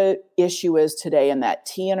what the issue is today and that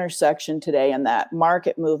T intersection today and that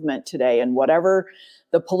market movement today and whatever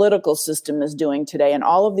the political system is doing today and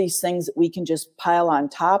all of these things that we can just pile on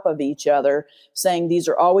top of each other, saying these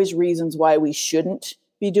are always reasons why we shouldn't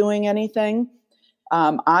be doing anything.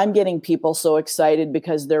 I'm getting people so excited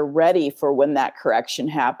because they're ready for when that correction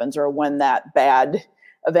happens or when that bad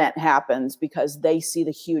event happens, because they see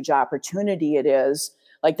the huge opportunity it is.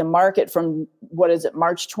 Like the market from,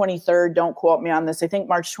 March 23rd, don't quote me on this. I think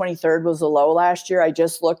March 23rd was the low last year. I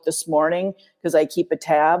just looked this morning because I keep a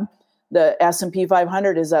tab. The S&P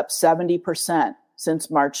 500 is up 70% since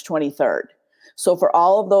March 23rd. So for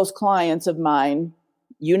all of those clients of mine,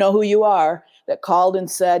 you know who you are, that called and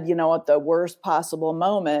said, at the worst possible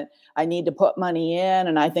moment, I need to put money in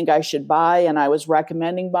and I think I should buy. And I was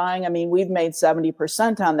recommending buying. I mean, we've made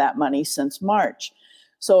 70% on that money since March.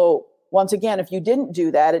 So once again, if you didn't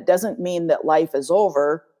do that, it doesn't mean that life is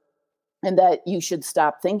over and that you should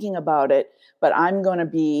stop thinking about it. But I'm going to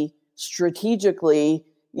be strategically,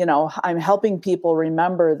 I'm helping people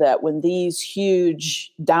remember that when these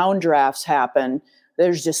huge downdrafts happen,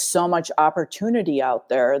 there's just so much opportunity out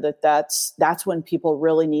there that's when people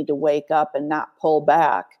really need to wake up and not pull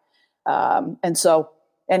back. And so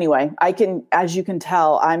anyway, as you can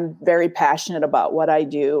tell, I'm very passionate about what I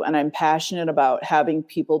do, and I'm passionate about having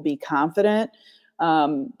people be confident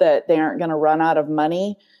that they aren't going to run out of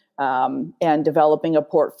money, and developing a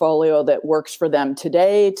portfolio that works for them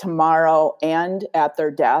today, tomorrow, and at their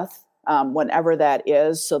death, whenever that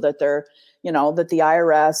is, so that they're that the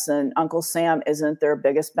IRS and Uncle Sam isn't their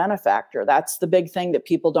biggest benefactor. That's the big thing that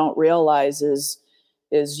people don't realize is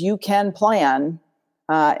you can plan,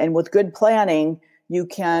 and with good planning, you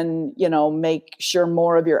can, make sure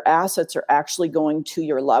more of your assets are actually going to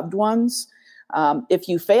your loved ones. If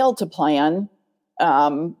you fail to plan,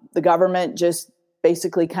 the government just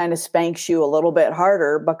basically kind of spanks you a little bit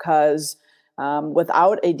harder, because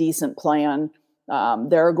without a decent plan,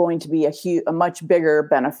 they're going to be a much bigger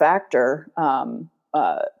benefactor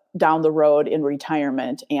down the road in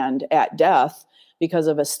retirement and at death because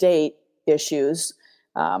of estate issues,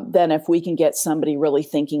 than if we can get somebody really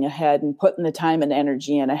thinking ahead and putting the time and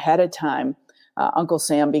energy in ahead of time. Uncle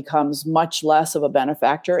Sam becomes much less of a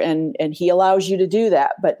benefactor, and he allows you to do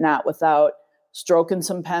that, but not without stroking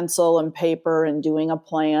some pencil and paper and doing a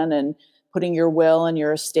plan and putting your will and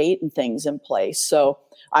your estate and things in place. So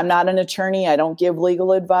I'm not an attorney. I don't give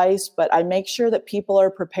legal advice, but I make sure that people are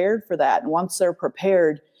prepared for that. And once they're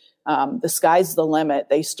prepared, the sky's the limit.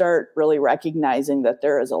 They start really recognizing that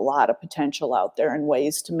there is a lot of potential out there and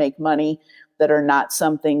ways to make money that are not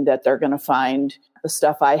something that they're going to find. The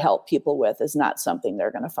stuff I help people with is not something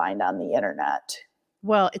they're going to find on the internet.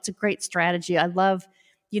 Well, it's a great strategy. I love,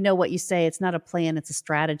 what you say. It's not a plan, it's a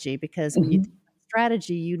strategy, because when you think about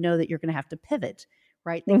strategy, you know that you're going to have to pivot,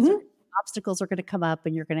 right? Obstacles are going to come up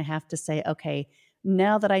and you're going to have to say, okay,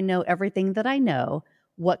 now that I know everything that I know,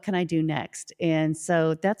 what can I do next? And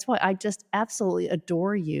so that's why I just absolutely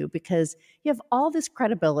adore you, because you have all this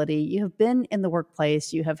credibility. You have been in the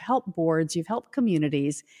workplace, you have helped boards, you've helped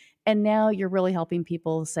communities, And now you're really helping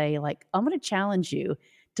people say, like, I'm going to challenge you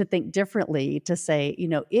to think differently, to say,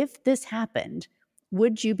 if this happened,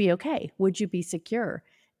 would you be okay? Would you be secure?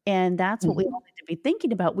 And that's what we Mhm. all need to be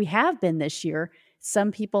thinking about. We have been this year.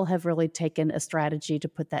 Some people have really taken a strategy to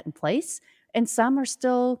put that in place, and some are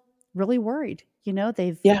still really worried.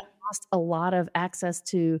 They've Yeah. lost a lot of access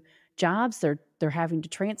to jobs. They're having to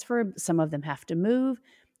transfer. Some of them have to move.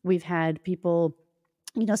 We've had people,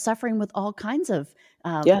 suffering with all kinds of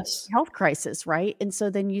Yes. health crisis, right? And so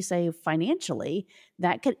then you say financially,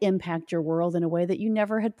 that could impact your world in a way that you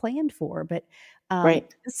never had planned for. But Right.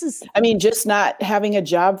 this is, I mean, just not having a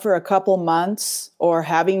job for a couple months or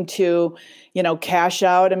having to, cash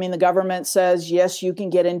out. I mean, the government says, yes, you can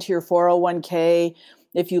get into your 401k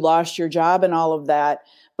if you lost your job and all of that.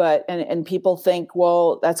 But, and people think,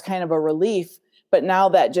 well, that's kind of a relief. But now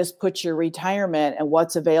that just puts your retirement and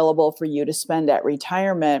what's available for you to spend at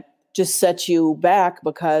retirement just sets you back,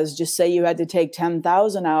 because just say you had to take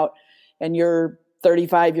 10,000 out and you're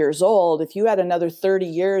 35 years old. If you had another 30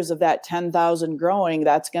 years of that 10,000 growing,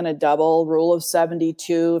 that's going to double. Rule of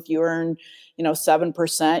 72. If you earn,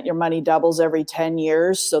 7%, your money doubles every 10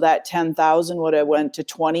 years. So that 10,000 would have went to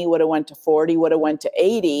 20, would have went to 40, would have went to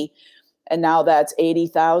 80. And now that's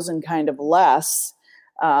 80,000 kind of less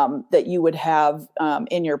that you would have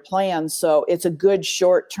in your plan. So it's a good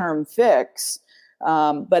short-term fix.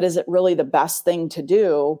 But is it really the best thing to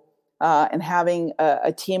do? And having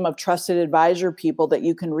a team of trusted advisor people that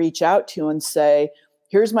you can reach out to and say,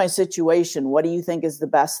 here's my situation. What do you think is the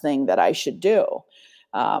best thing that I should do?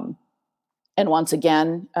 And once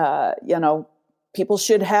again, people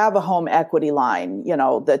should have a home equity line,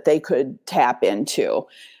 that they could tap into.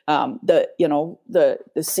 The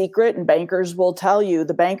secret, and bankers will tell you,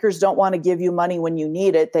 the bankers don't want to give you money when you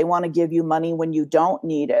need it. They want to give you money when you don't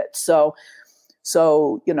need it. So,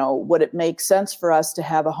 would it make sense for us to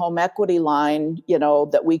have a home equity line,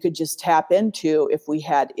 that we could just tap into if we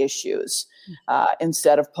had issues,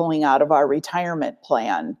 instead of pulling out of our retirement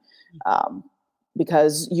plan?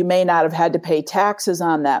 Because you may not have had to pay taxes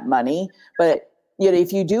on that money, but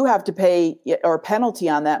if you do have to pay, or penalty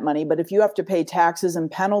on that money, but if you have to pay taxes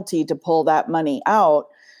and penalty to pull that money out,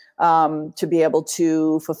 to be able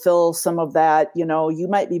to fulfill some of that, you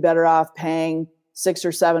might be better off paying 6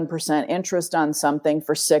 or 7% interest on something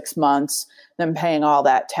for 6 months than paying all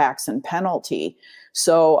that tax and penalty.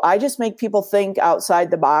 So I just make people think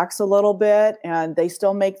outside the box a little bit, and they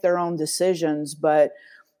still make their own decisions. But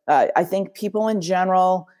I think people in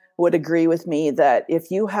general would agree with me that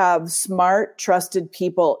if you have smart, trusted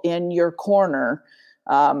people in your corner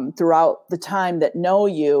throughout the time that know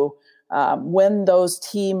you, when those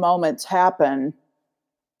key moments happen,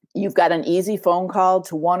 you've got an easy phone call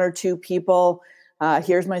to 1 or 2 people.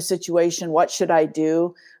 Here's my situation. What should I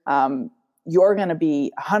do? You're going to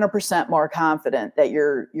be 100% more confident that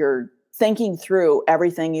you're thinking through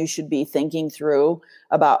everything you should be thinking through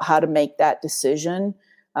about how to make that decision,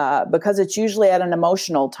 because it's usually at an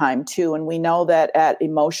emotional time too. And we know that at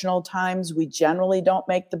emotional times, we generally don't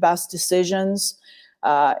make the best decisions.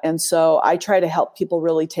 And so I try to help people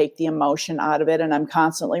really take the emotion out of it. And I'm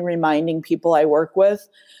constantly reminding people I work with,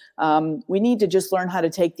 we need to just learn how to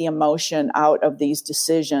take the emotion out of these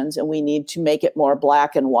decisions, and we need to make it more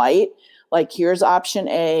black and white. Like, here's option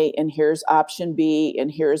A, and here's option B, and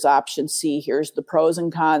here's option C. Here's the pros and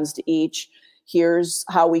cons to each. Here's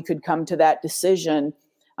how we could come to that decision.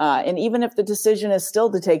 And even if the decision is still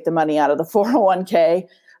to take the money out of the 401k,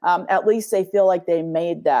 at least they feel like they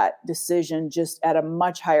made that decision just at a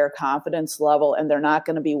much higher confidence level, and they're not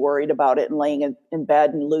going to be worried about it and laying in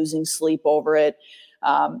bed and losing sleep over it.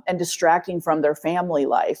 And distracting from their family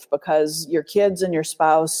life, because your kids and your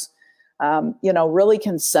spouse, really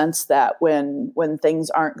can sense that when things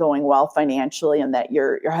aren't going well financially, and that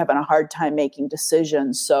you're having a hard time making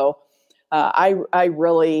decisions. So I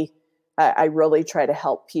really try to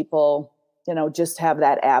help people, just have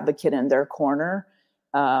that advocate in their corner.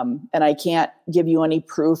 And I can't give you any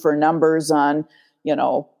proof or numbers on,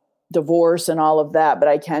 divorce and all of that, but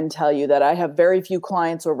I can tell you that I have very few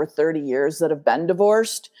clients over 30 years that have been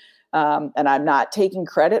divorced. And I'm not taking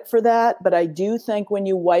credit for that, but I do think when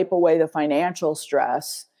you wipe away the financial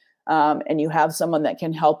stress, and you have someone that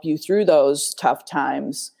can help you through those tough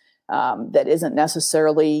times, that isn't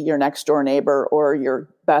necessarily your next door neighbor or your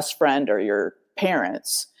best friend or your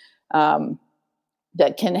parents,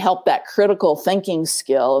 that can help that critical thinking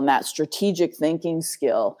skill and that strategic thinking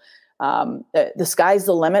skill. The sky's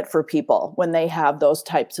the limit for people when they have those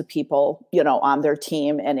types of people, on their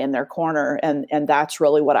team and in their corner. And that's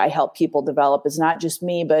really what I help people develop, is not just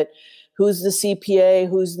me, but who's the CPA,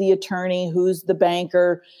 who's the attorney, who's the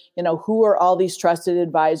banker, who are all these trusted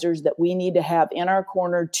advisors that we need to have in our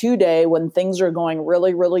corner today when things are going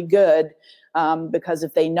really, really good. Because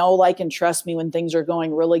if they know, like, and trust me when things are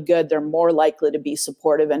going really good, they're more likely to be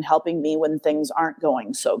supportive and helping me when things aren't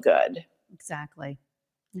going so good. Exactly.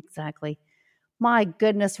 My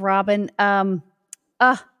goodness, Robin.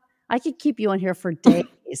 I could keep you on here for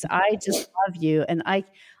days. I just love you. And I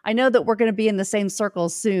know that we're going to be in the same circle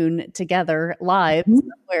soon together live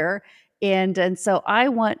somewhere. And so I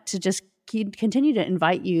want to just continue to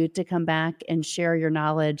invite you to come back and share your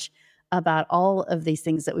knowledge about all of these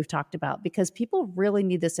things that we've talked about, because people really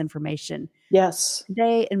need this information. Yes.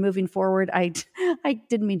 Today and moving forward, I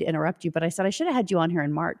didn't mean to interrupt you, but I said I should have had you on here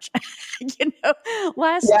in March.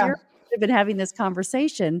 Last year we've been having this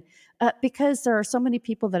conversation because there are so many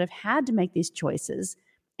people that have had to make these choices.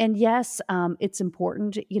 And yes, it's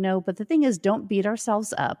important, but the thing is, don't beat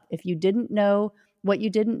ourselves up. If you didn't know what you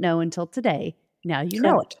didn't know until today, now you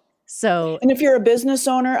know it. So, and if you're a business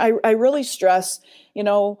owner, I really stress,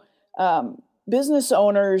 business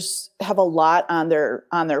owners have a lot on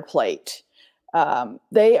their plate.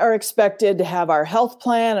 They are expected to have our health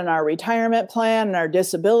plan and our retirement plan and our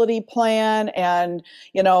disability plan and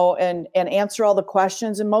answer all the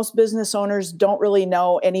questions. And most business owners don't really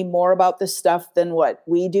know any more about this stuff than what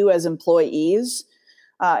we do as employees.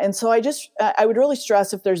 And so I would really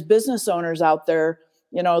stress, if there's business owners out there,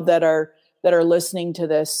 that are listening to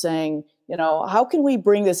this, saying, how can we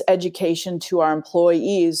bring this education to our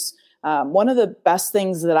employees? One of the best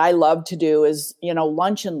things that I love to do is,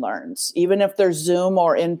 lunch and learns, even if they're Zoom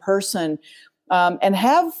or in person, and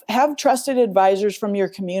have trusted advisors from your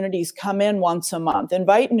communities come in once a month.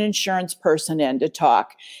 Invite an insurance person in to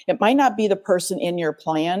talk. It might not be the person in your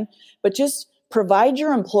plan, but just provide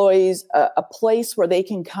your employees a place where they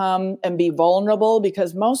can come and be vulnerable,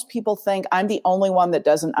 because most people think I'm the only one that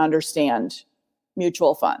doesn't understand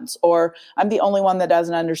mutual funds, or I'm the only one that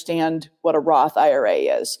doesn't understand what a Roth IRA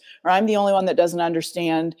is, or I'm the only one that doesn't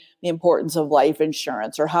understand the importance of life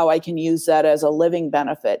insurance, or how I can use that as a living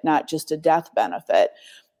benefit, not just a death benefit.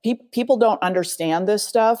 People don't understand this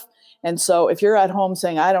stuff. And so if you're at home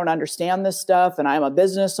saying, I don't understand this stuff, and I'm a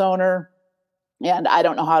business owner and I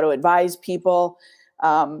don't know how to advise people,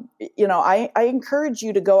 I encourage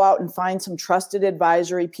you to go out and find some trusted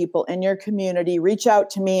advisory people in your community. Reach out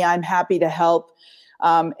to me. I'm happy to help.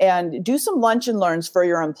 And do some lunch and learns for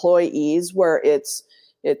your employees, where it's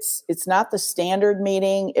not the standard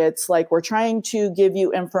meeting. It's like, we're trying to give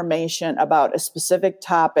you information about a specific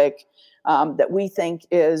topic that we think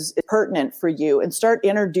is pertinent for you, and start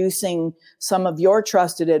introducing some of your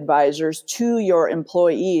trusted advisors to your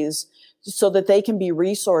employees so that they can be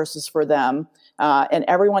resources for them. And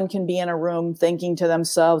everyone can be in a room thinking to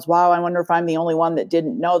themselves, wow, I wonder if I'm the only one that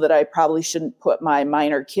didn't know that I probably shouldn't put my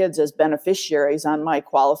minor kids as beneficiaries on my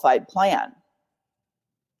qualified plan.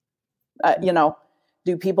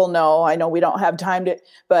 Do people know? I know we don't have time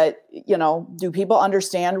but do people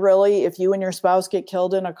understand really, if you and your spouse get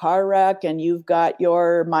killed in a car wreck and you've got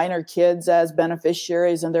your minor kids as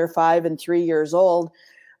beneficiaries and they're 5 and 3 years old,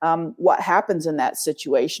 what happens in that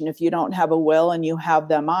situation if you don't have a will and you have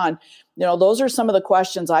them on? Those are some of the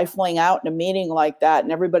questions I fling out in a meeting like that,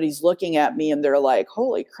 and everybody's looking at me and they're like,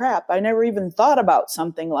 holy crap, I never even thought about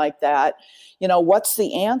something like that. What's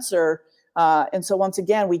the answer? And so once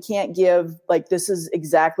again, we can't give like, this is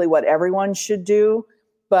exactly what everyone should do,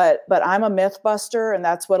 but I'm a myth buster. And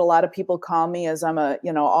that's what a lot of people call me, is I'm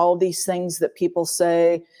all these things that people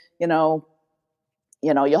say, you'll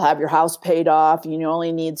have your house paid off and you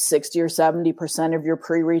only need 60 or 70% of your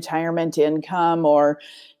pre-retirement income, or,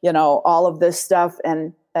 all of this stuff.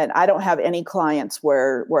 And I don't have any clients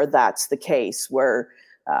where that's the case, where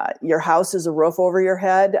your house is a roof over your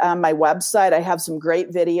head. On my website, I have some great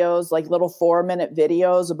videos, like little 4-minute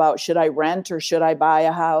videos about, should I rent or should I buy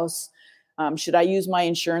a house? Should I use my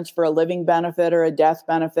insurance for a living benefit or a death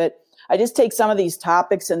benefit? I just take some of these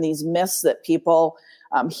topics and these myths that people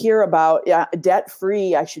hear about.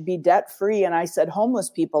 Debt-free, I should be debt-free. And I said, homeless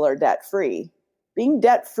people are debt-free. Being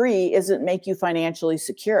debt-free isn't make you financially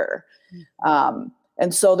secure.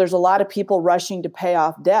 And so there's a lot of people rushing to pay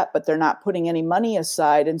off debt, but they're not putting any money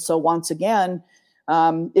aside. And so once again,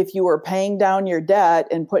 if you were paying down your debt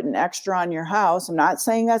and putting extra on your house, I'm not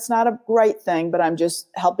saying that's not a right thing, but I'm just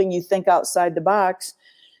helping you think outside the box.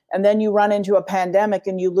 And then you run into a pandemic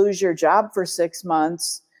and you lose your job for 6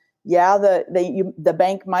 months. Yeah, the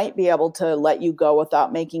bank might be able to let you go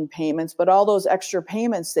without making payments, but all those extra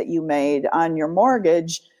payments that you made on your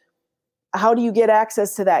mortgage, how do you get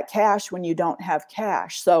access to that cash when you don't have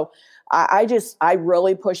cash? So I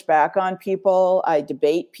really push back on people. I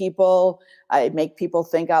debate people. I make people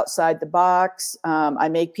think outside the box. I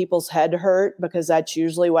make people's head hurt, because that's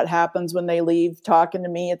usually what happens when they leave talking to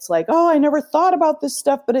me. It's like, oh, I never thought about this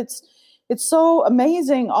stuff, but it's so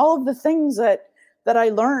amazing. All of the things that I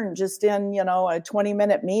learned just in, a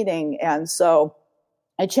 20-minute meeting. And so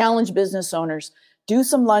I challenge business owners, do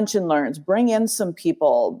some lunch and learns, bring in some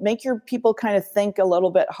people, make your people kind of think a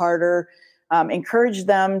little bit harder, encourage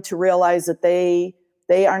them to realize that they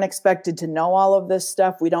aren't expected to know all of this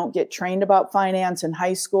stuff. We don't get trained about finance in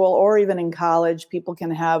high school or even in college. People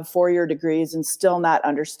can have 4-year degrees and still not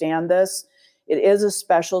understand this. It is a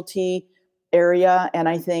specialty area. And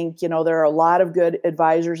I think, there are a lot of good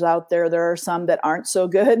advisors out there. There are some that aren't so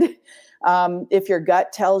good. If your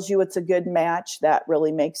gut tells you it's a good match, that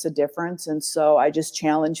really makes a difference. And so I just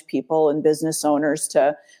challenge people and business owners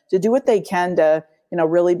to do what they can to,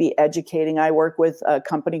 really be educating. I work with a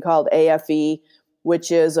company called AFE,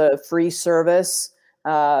 which is a free service,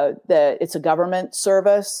 that it's a government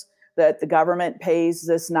service that the government pays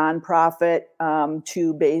this nonprofit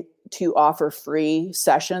to offer free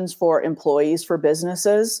sessions for employees for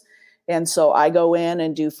businesses. And so I go in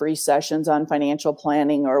and do free sessions on financial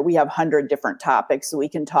planning, or we have 100 different topics that we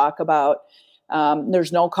can talk about.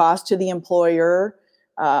 There's no cost to the employer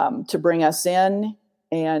to bring us in.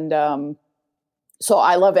 And so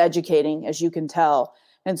I love educating, as you can tell.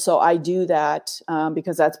 And so I do that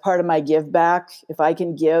because that's part of my give back. If I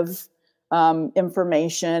can give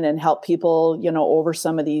information and help people, over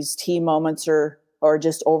some of these T moments or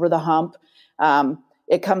just over the hump,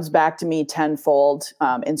 it comes back to me tenfold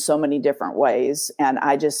in so many different ways. And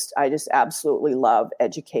I just absolutely love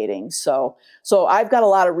educating. So I've got a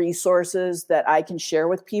lot of resources that I can share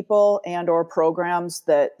with people and or programs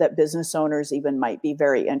that business owners even might be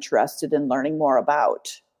very interested in learning more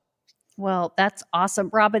about. Well, that's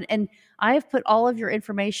awesome, Robin. And I've put all of your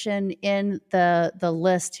information in the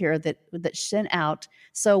list here that sent out.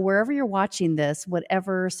 So wherever you're watching this,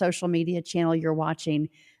 whatever social media channel you're watching,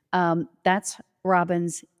 that's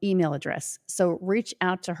Robin's email address. So reach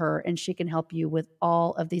out to her and she can help you with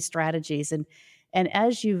all of these strategies. And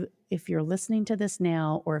if you're listening to this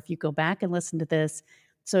now, or if you go back and listen to this,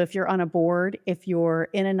 so if you're on a board, if you're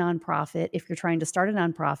in a nonprofit, if you're trying to start a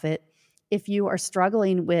nonprofit, if you are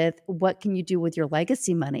struggling with what can you do with your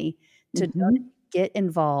legacy money, to get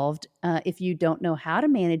involved. If you don't know how to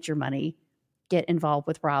manage your money, get involved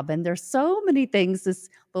with Robin. There's so many things, this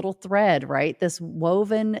little thread, right? This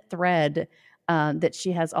woven thread that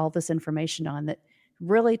she has all this information on, that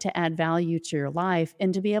really to add value to your life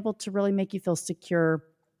and to be able to really make you feel secure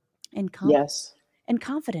and Yes. and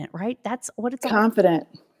confident, right? That's what it's confident.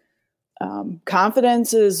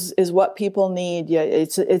 Confidence is what people need. Yeah,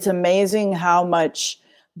 it's amazing how much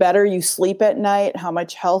better you sleep at night, how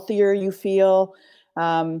much healthier you feel,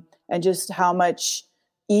 and just how much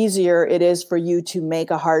easier it is for you to make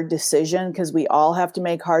a hard decision, because we all have to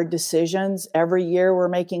make hard decisions. Every year we're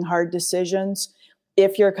making hard decisions.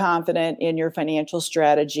 If you're confident in your financial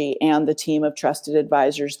strategy and the team of trusted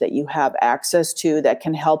advisors that you have access to that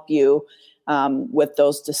can help you with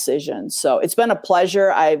those decisions. So it's been a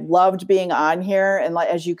pleasure. I loved being on here. And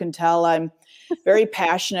as you can tell, I'm very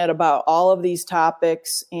passionate about all of these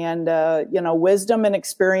topics. And, wisdom and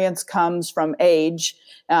experience comes from age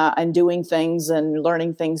and doing things and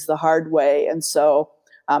learning things the hard way. And so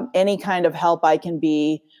any kind of help I can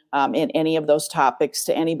be in any of those topics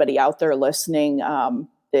to anybody out there listening,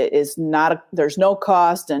 there's no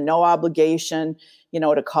cost and no obligation,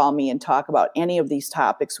 to call me and talk about any of these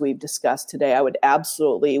topics we've discussed today. I would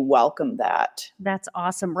absolutely welcome that. That's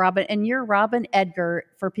awesome, Robin. And you're Robin Edgar,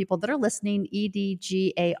 for people that are listening,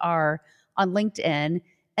 EDGAR on LinkedIn.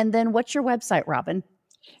 And then what's your website, Robin?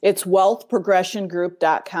 It's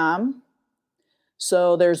wealthprogressiongroup.com.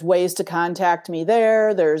 So there's ways to contact me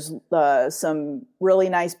there. There's some really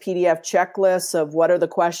nice PDF checklists of what are the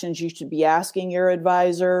questions you should be asking your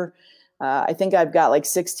advisor. I think I've got like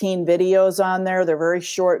 16 videos on there. They're very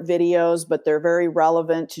short videos, but they're very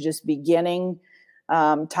relevant to just beginning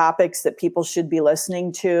topics that people should be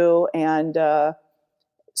listening to. And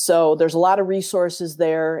so there's a lot of resources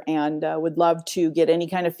there, and would love to get any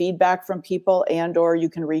kind of feedback from people, and or you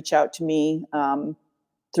can reach out to me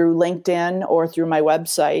through LinkedIn or through my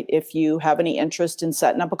website if you have any interest in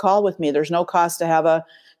setting up a call with me. There's no cost to have a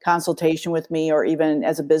consultation with me, or even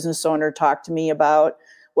as a business owner, talk to me about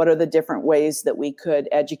what are the different ways that we could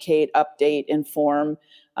educate, update, inform,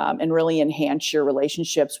 and really enhance your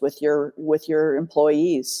relationships with your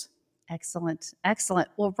employees. Excellent. Excellent.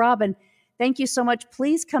 Well, Robin, thank you so much.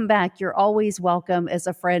 Please come back. You're always welcome as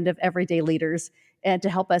a friend of Everyday Leaders and to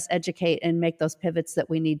help us educate and make those pivots that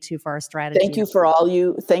we need to for our strategy. Thank you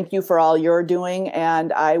for all you're doing.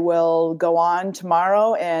 And I will go on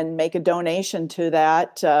tomorrow and make a donation to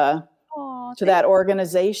that, that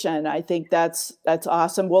organization. I think that's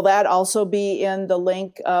awesome. Will that also be in the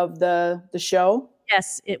link of the show?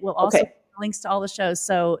 Yes, it will also be links to all the shows.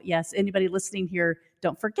 So yes, anybody listening here,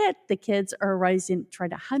 don't forget the kids are trying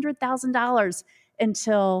to $100,000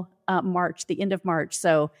 until March, the end of March.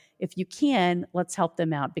 So if you can, let's help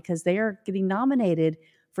them out because they are getting nominated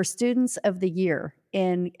for Students of the Year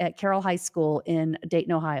at Carroll High School in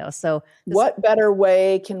Dayton, Ohio. So what better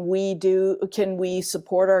way can we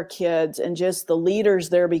support our kids and just the leaders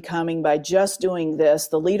they're becoming by just doing this?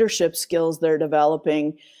 The leadership skills they're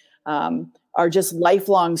developing are just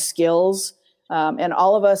lifelong skills. And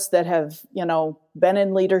all of us that have, been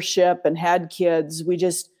in leadership and had kids,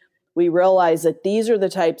 we realize that these are the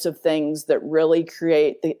types of things that really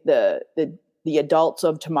create the adults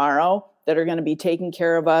of tomorrow that are going to be taking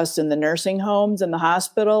care of us in the nursing homes and the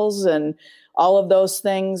hospitals and all of those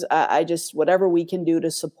things. Whatever we can do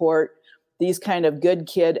to support these kind of good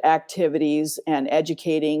kid activities and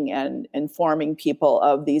educating and informing people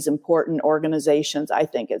of these important organizations, I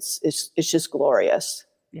think it's just glorious.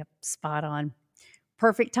 Yep. Spot on.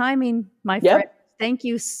 Perfect timing, my friend. Thank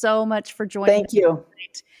you so much for joining. Thank you.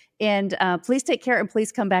 And please take care and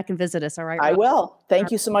please come back and visit us. All right. I will.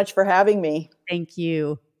 Thank you so much for having me. Thank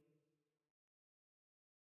you.